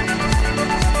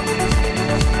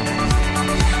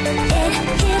 And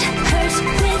it hurts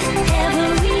with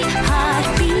every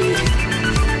heartbeat.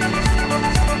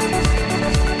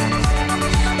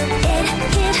 And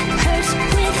it hurts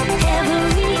with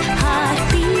every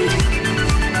heartbeat.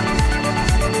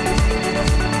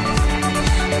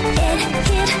 And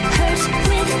it hurts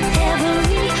with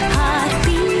every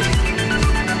heartbeat.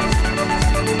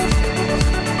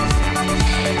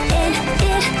 And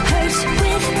it hurts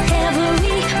with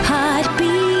every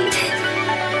heartbeat.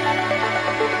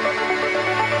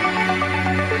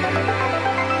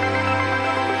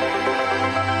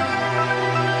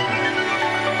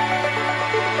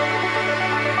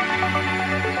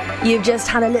 You've just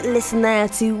had a little listen there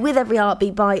to With Every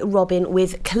Heartbeat by Robin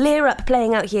with Clear Up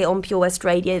playing out here on Pure West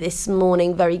Radio this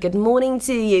morning. Very good morning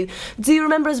to you. Do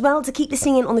remember as well to keep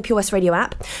listening in on the Pure West Radio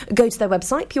app. Go to their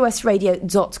website,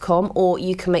 purewestradio.com, or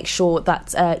you can make sure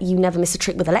that you never miss a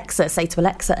trick with Alexa. Say to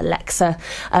Alexa,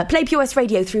 play Pure West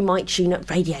Radio through MyTuner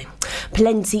Radio.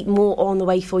 Plenty more on the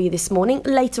way for you this morning.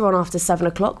 Later on after 7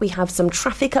 o'clock, we have some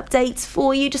traffic updates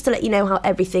for you, just to let you know how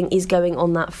everything is going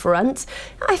on that front.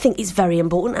 I think it's very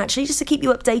important, actually, just to keep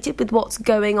you updated with what's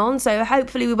going on. So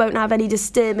hopefully we won't have any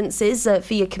disturbances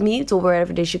for your commute or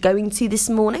wherever it is you're going to this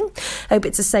morning. Hope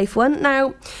it's a safe one.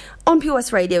 Now, on Pure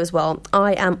West Radio as well,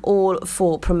 I am all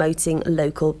for promoting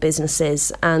local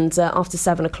businesses, and after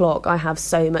 7 o'clock I have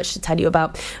so much to tell you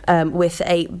about with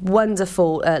a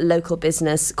wonderful local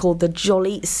business called the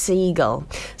Jolly Seagull.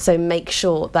 So make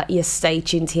sure that you stay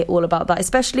tuned to hear all about that,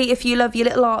 especially if you love your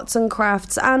little arts and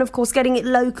crafts, and of course getting it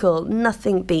local.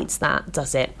 Nothing beats that,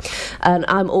 does it? And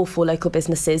I'm all for local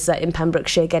businesses in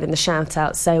Pembrokeshire getting the shout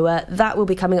out, so that will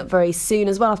be coming up very soon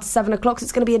as well after 7 o'clock. So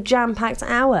it's going to be a jam-packed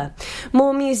hour.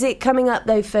 More music coming up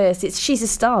though first. It's She's a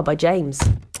Star by James.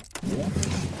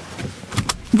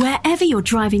 Wherever you're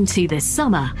driving to this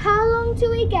summer, How long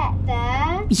do we get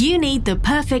there? you need the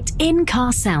perfect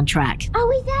in-car soundtrack. Are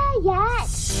we there yet?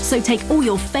 So take all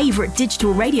your favourite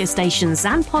digital radio stations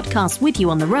and podcasts with you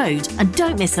on the road, and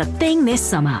don't miss a thing this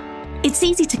summer. It's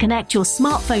easy to connect your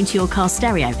smartphone to your car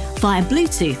stereo via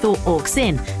Bluetooth or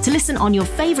aux-in to listen on your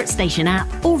favourite station app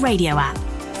or radio app.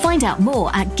 Find out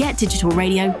more at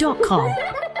getdigitalradio.com.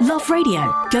 Love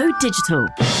radio. Go digital.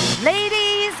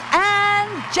 Ladies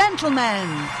and gentlemen,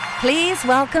 please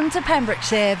welcome to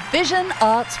Pembrokeshire Vision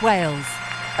Arts Wales,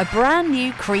 a brand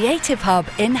new creative hub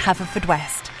in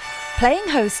Haverfordwest, playing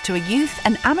host to a youth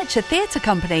and amateur theatre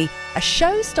company, a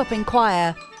show-stopping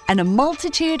choir, and a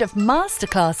multitude of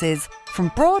masterclasses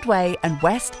from Broadway and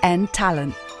West End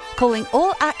talent, calling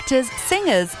all actors,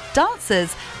 singers,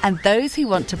 dancers, and those who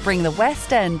want to bring the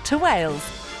West End to Wales.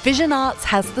 Vision Arts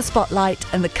has the spotlight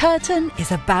and the curtain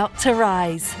is about to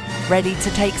rise. Ready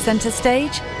to take centre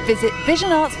stage? Visit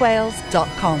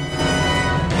visionartswales.com.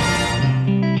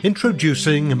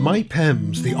 Introducing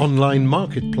MyPems, the online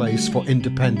marketplace for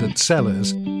independent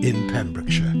sellers in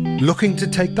Pembrokeshire. Looking to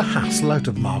take the hassle out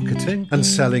of marketing and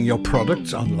selling your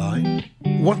products online?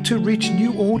 Want to reach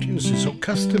new audiences or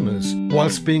customers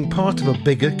whilst being part of a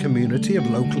bigger community of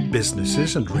local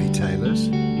businesses and retailers?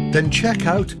 Then check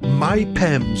out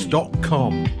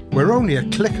mypems.com. We're only a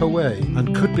click away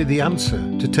and could be the answer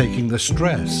to taking the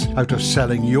stress out of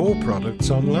selling your products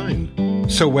online.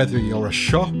 So whether you're a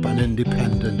shop, an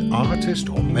independent artist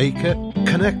or maker,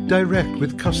 connect direct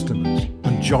with customers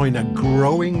and join a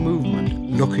growing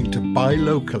movement looking to buy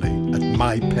locally at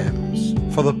MyPems.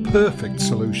 For the perfect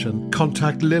solution,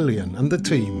 contact Lillian and the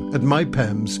team at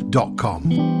mypems.com.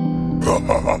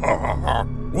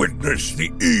 Witness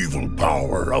the evil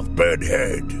power of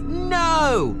Bedhead.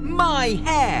 No! My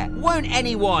hair! Won't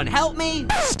anyone help me?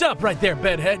 Stop right there,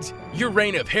 Bedheads. Your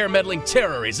reign of hair-meddling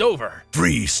terror is over.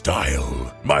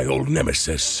 Freestyle, my old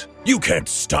nemesis. You can't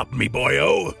stop me,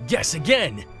 boyo. Guess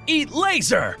again. Eat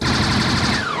laser!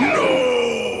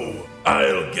 No!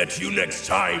 I'll get you next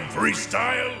time,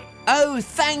 Freestyle. Oh,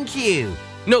 thank you.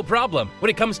 No problem. When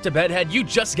it comes to Bedhead, you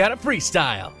just gotta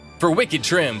freestyle. For wicked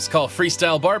trims, call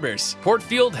Freestyle Barbers,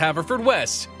 Portfield,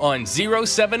 Haverfordwest, on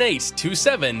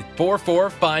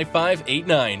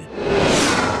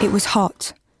 07827445589. It was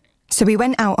hot, so we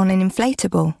went out on an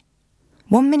inflatable.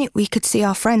 1 minute we could see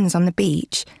our friends on the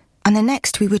beach, and the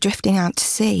next we were drifting out to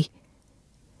sea.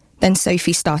 Then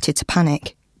Sophie started to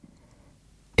panic.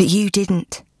 But you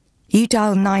didn't. You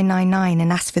dialed 999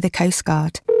 and asked for the Coast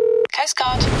Guard. Coast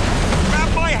Guard.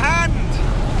 Grab my hand!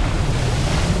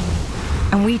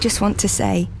 And we just want to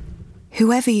say,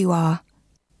 whoever you are,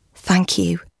 thank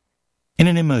you. In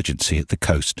an emergency at the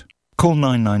coast, call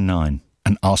 999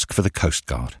 and ask for the Coast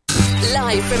Guard.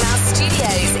 Live from our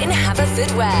studios in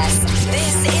Haverfordwest,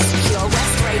 this is Pure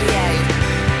West Radio.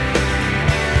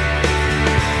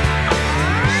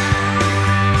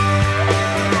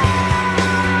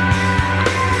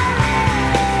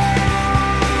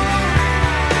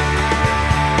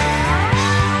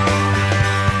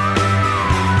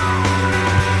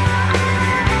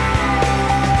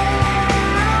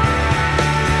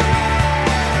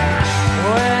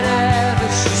 Whenever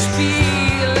she's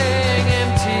feeling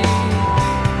empty,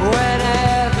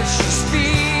 whenever she's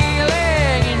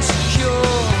feeling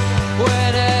insecure,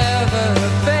 whenever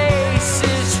her face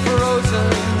is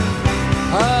frozen,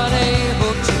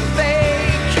 unable to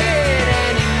fake it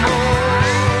anymore.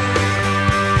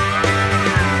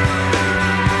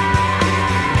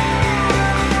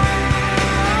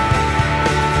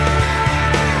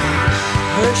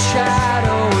 Her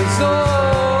shadow is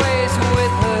always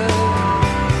with her.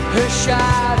 Her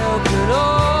shadow could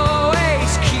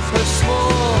always keep her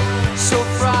small, so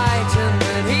frightened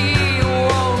that he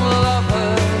won't love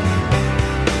her.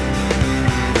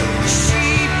 She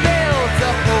built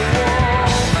up a wall.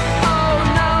 Oh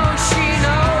no, she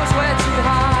knows where to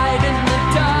hide in the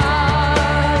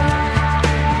dark.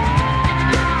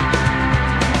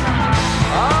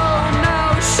 Oh no,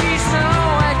 she's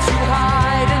nowhere to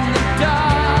hide in the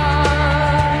dark.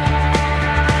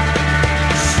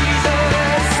 She's a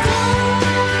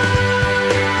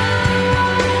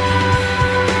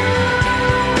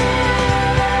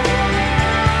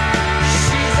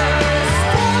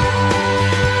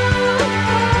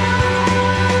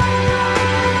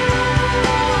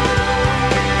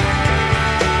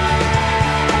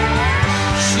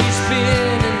She's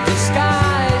been in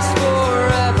disguise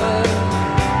forever.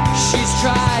 She's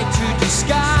tried to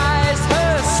disguise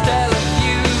her stellar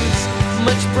views,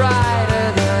 much brighter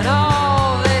than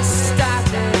all this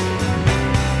static.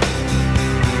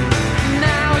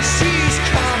 Now she's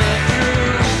coming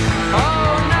through.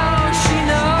 Oh no, she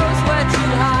knows where to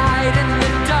hide in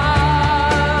the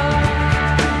dark.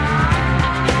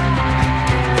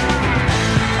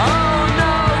 Oh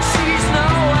no, she's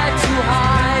nowhere to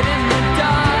hide in the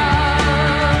dark.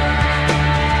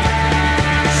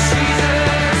 She's a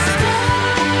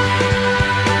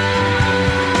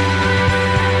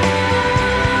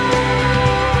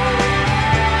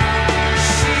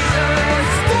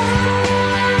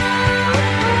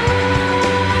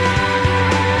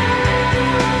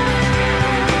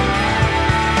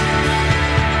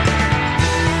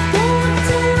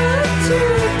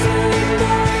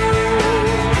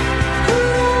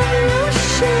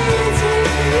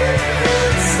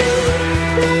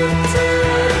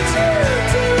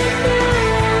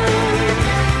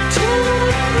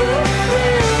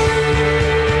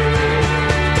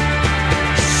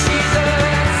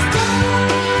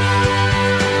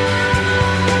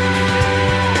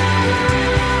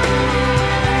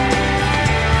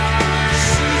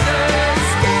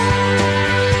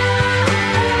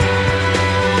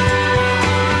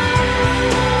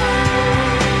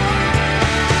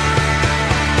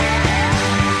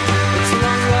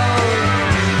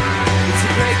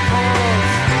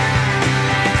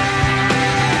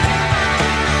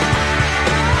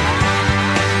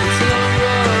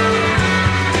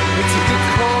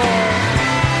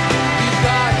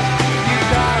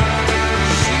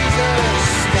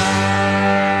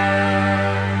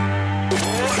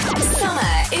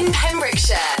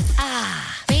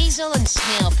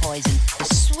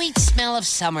of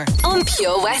summer on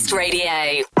Pure West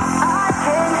Radio.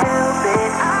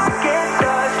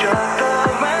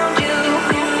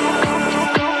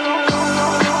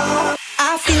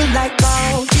 I feel like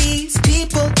all these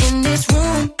people in this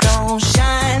room don't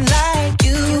shine like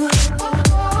you.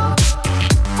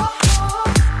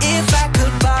 If I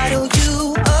could bottle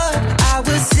you up, I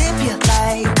would sip you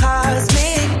like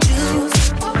cosmic juice.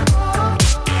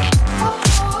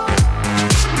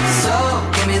 So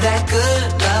give me that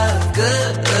good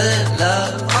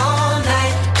love all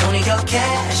night. Don't need your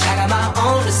cash, I got my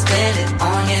own to spend it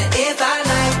on you if I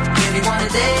like. If you wanna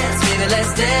dance, baby,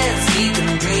 let's dance. We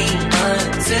can dream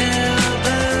until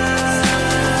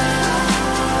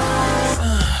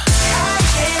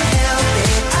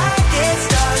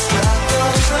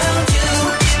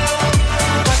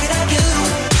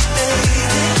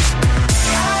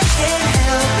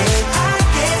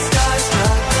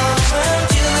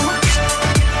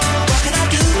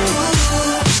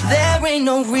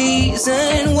no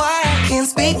reason why I can't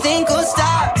speak, think or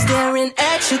stop staring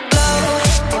at your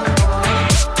glow.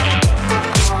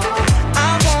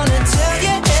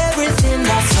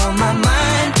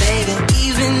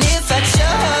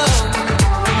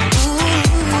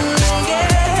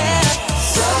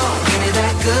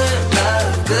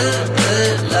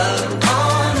 love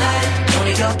all night. Don't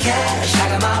need your cash, I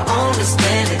got my own to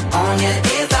spend it on you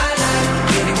if I like.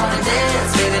 If you wanna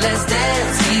dance, baby, let's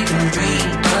dance. We can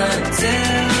dream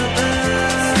until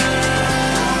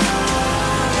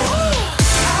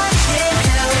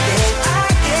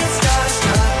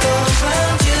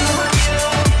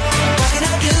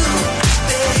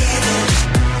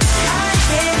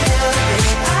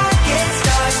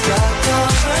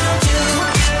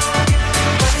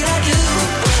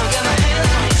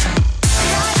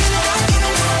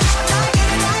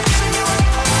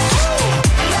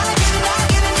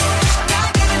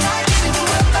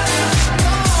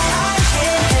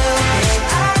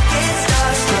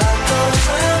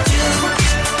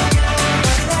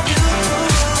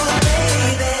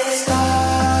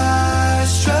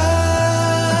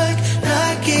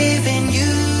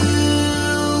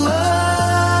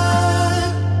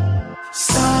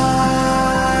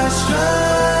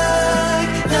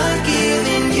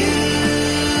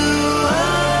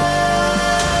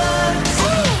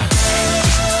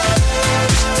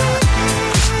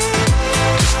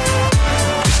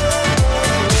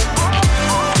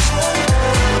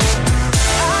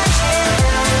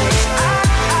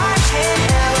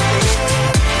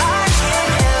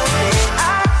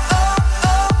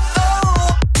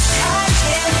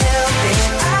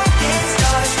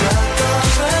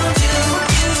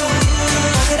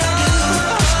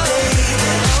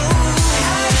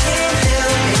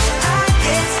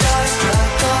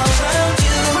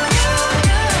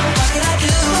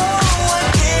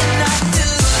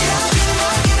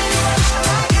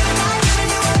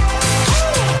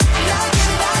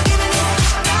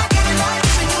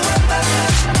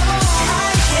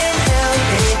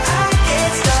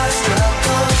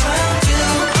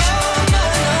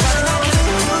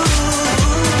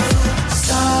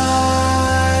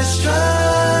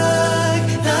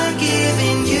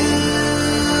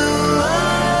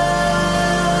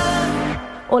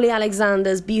Ollie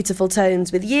Alexander's beautiful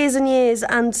tones with Years and Years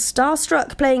and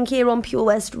Starstruck playing here on Pure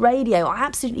West Radio. I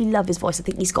absolutely love his voice. I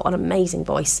think he's got an amazing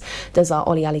voice, does our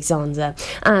Ollie Alexander.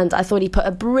 And I thought he put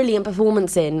a brilliant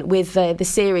performance in with the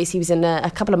series he was in a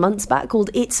couple of months back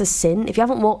called It's a Sin. If you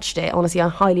haven't watched it, honestly, I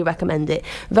highly recommend it.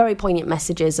 Very poignant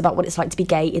messages about what it's like to be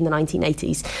gay in the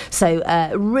 1980s. So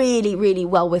really, really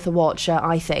well worth a watch,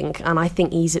 I think. And I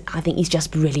think he's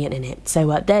just brilliant in it.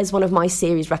 So there's one of my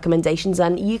series recommendations,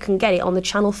 and you can get it on the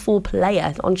Channel 4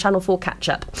 player, on Channel 4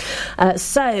 catch-up.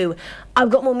 So I've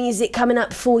got more music coming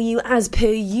up for you as per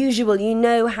usual. You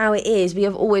know how it is. We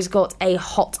have always got a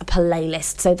hot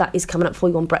playlist, so that is coming up for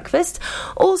you on breakfast.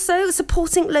 Also,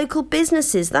 supporting local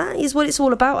businesses. That is what it's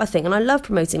all about, I think, and I love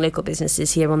promoting local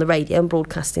businesses here on the radio and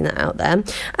broadcasting that out there.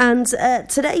 And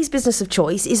today's business of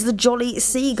choice is the Jolly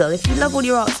Seagull. If you love all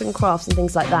your arts and crafts and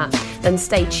things like that, then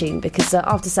stay tuned, because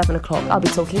after 7 o'clock I'll be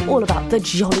talking all about the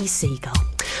Jolly Seagull.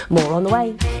 More on the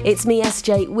way. It's me,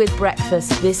 SJ, with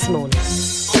breakfast this morning.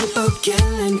 People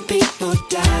killing, people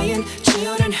dying,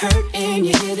 children hurt and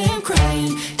you hear them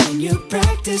crying. Can you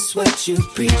practice what you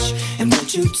preach, and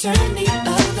would you turn the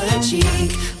other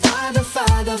cheek? Father,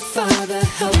 Father, Father,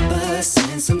 help us,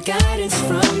 send some guidance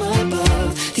from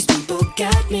above. These people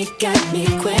got me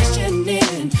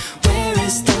questioning, where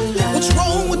is the love? What's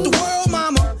wrong with the world,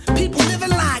 mama? People living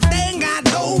like they ain't got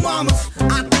no mamas.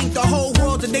 I think the whole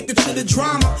world's addicted to the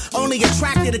drama, only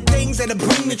attracted to things that'll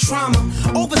bring the trauma.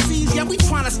 Overseas, yeah, we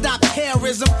trying to stop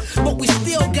terrorism, but we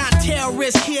still got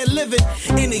terrorists here living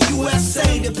in the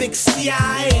USA, the big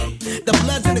CIA, the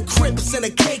Bloods and the Crips and the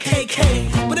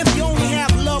KKK. But if you only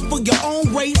have love for your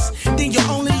own race, then you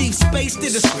only leave space to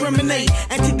discriminate,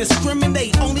 and to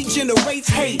discriminate only generates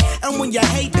hate. And when you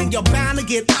hate, then you're bound to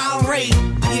get irate.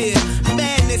 Yeah,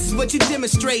 madness is what you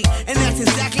demonstrate, and that's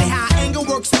exactly how anger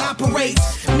works and operates.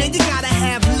 Man, you gotta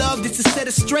have love just to set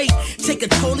it straight. Take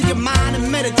control of your mind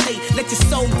and meditate. Let your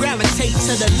soul gravitate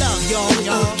to the love, y'all.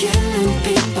 People killing,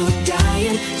 people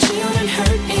dying, children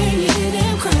hurt and you hear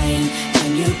them crying.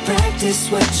 Can you practice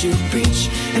what you preach,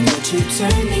 and would you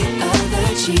turn the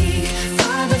other cheek?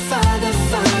 Father, Father,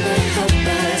 Father, help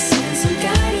us, send some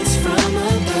guidance from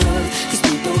above. These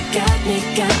people got me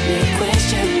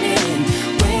questioning,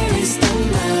 where is the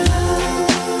love?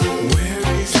 Where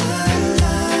is the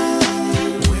love?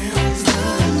 Where is the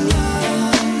love?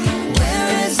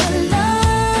 Where is the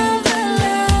love?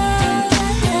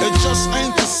 It just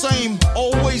ain't the same,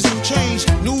 always in change.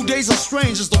 New days are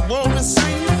strange, is the world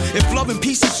insane? If love and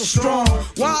peace is so strong,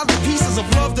 why are the pieces of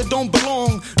love that don't belong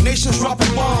along. Nations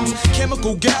dropping bombs,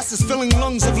 chemical gases filling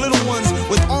lungs of little ones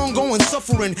with ongoing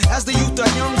suffering. As the youth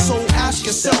are young, so ask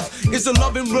yourself, is the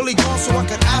loving really gone? So I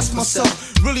could ask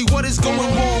myself, really what is going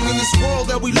wrong in this world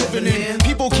that we living in?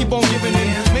 People keep on giving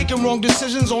in, making wrong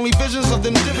decisions, only visions of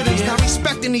them dividends. Not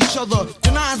respecting each other,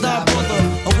 denying thy brother.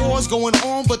 A war's going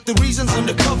on, but the reason's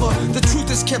undercover. The truth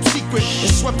is kept secret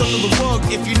and swept under the rug.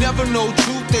 If you never know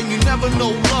truth, then you never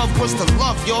know love. What's the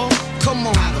love, y'all? Come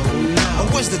on. I don't know. Or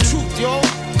where's the truth, y'all?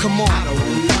 Come on. I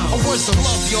don't know. Or where's the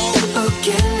love, y'all? People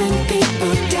killing,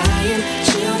 people dying,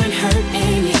 children hurt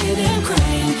and you hear them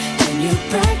crying. Can you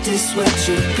practice what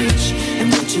you preach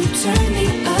and would you turn the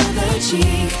other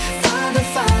cheek? Father,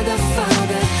 Father,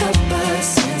 Father, help us,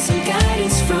 send some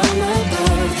guidance from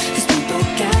above. 'Cause people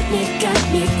got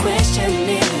me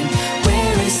questioning,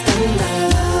 where is the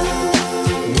love?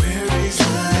 Where is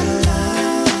the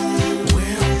love?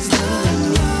 Where is the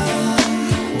love?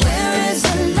 Where is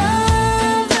the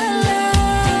love, the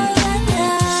love, the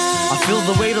love? I feel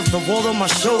the weight of the world on my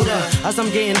shoulder. As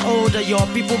I'm getting older, your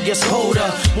people gets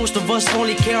colder. Most of us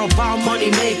only care about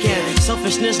money making.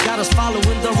 Selfishness got us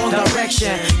following the wrong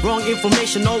direction. Wrong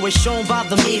information always shown by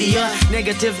the media.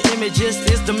 Negative images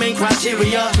is the main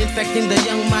criteria. Infecting the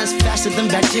young minds faster than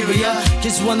bacteria.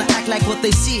 Kids wanna act like what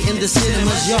they see in the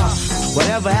cinemas, yeah.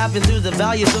 Whatever happened to the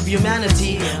values of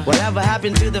humanity? Whatever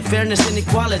happened to the fairness and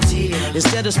equality?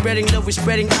 Instead of spreading love, we're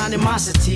spreading animosity.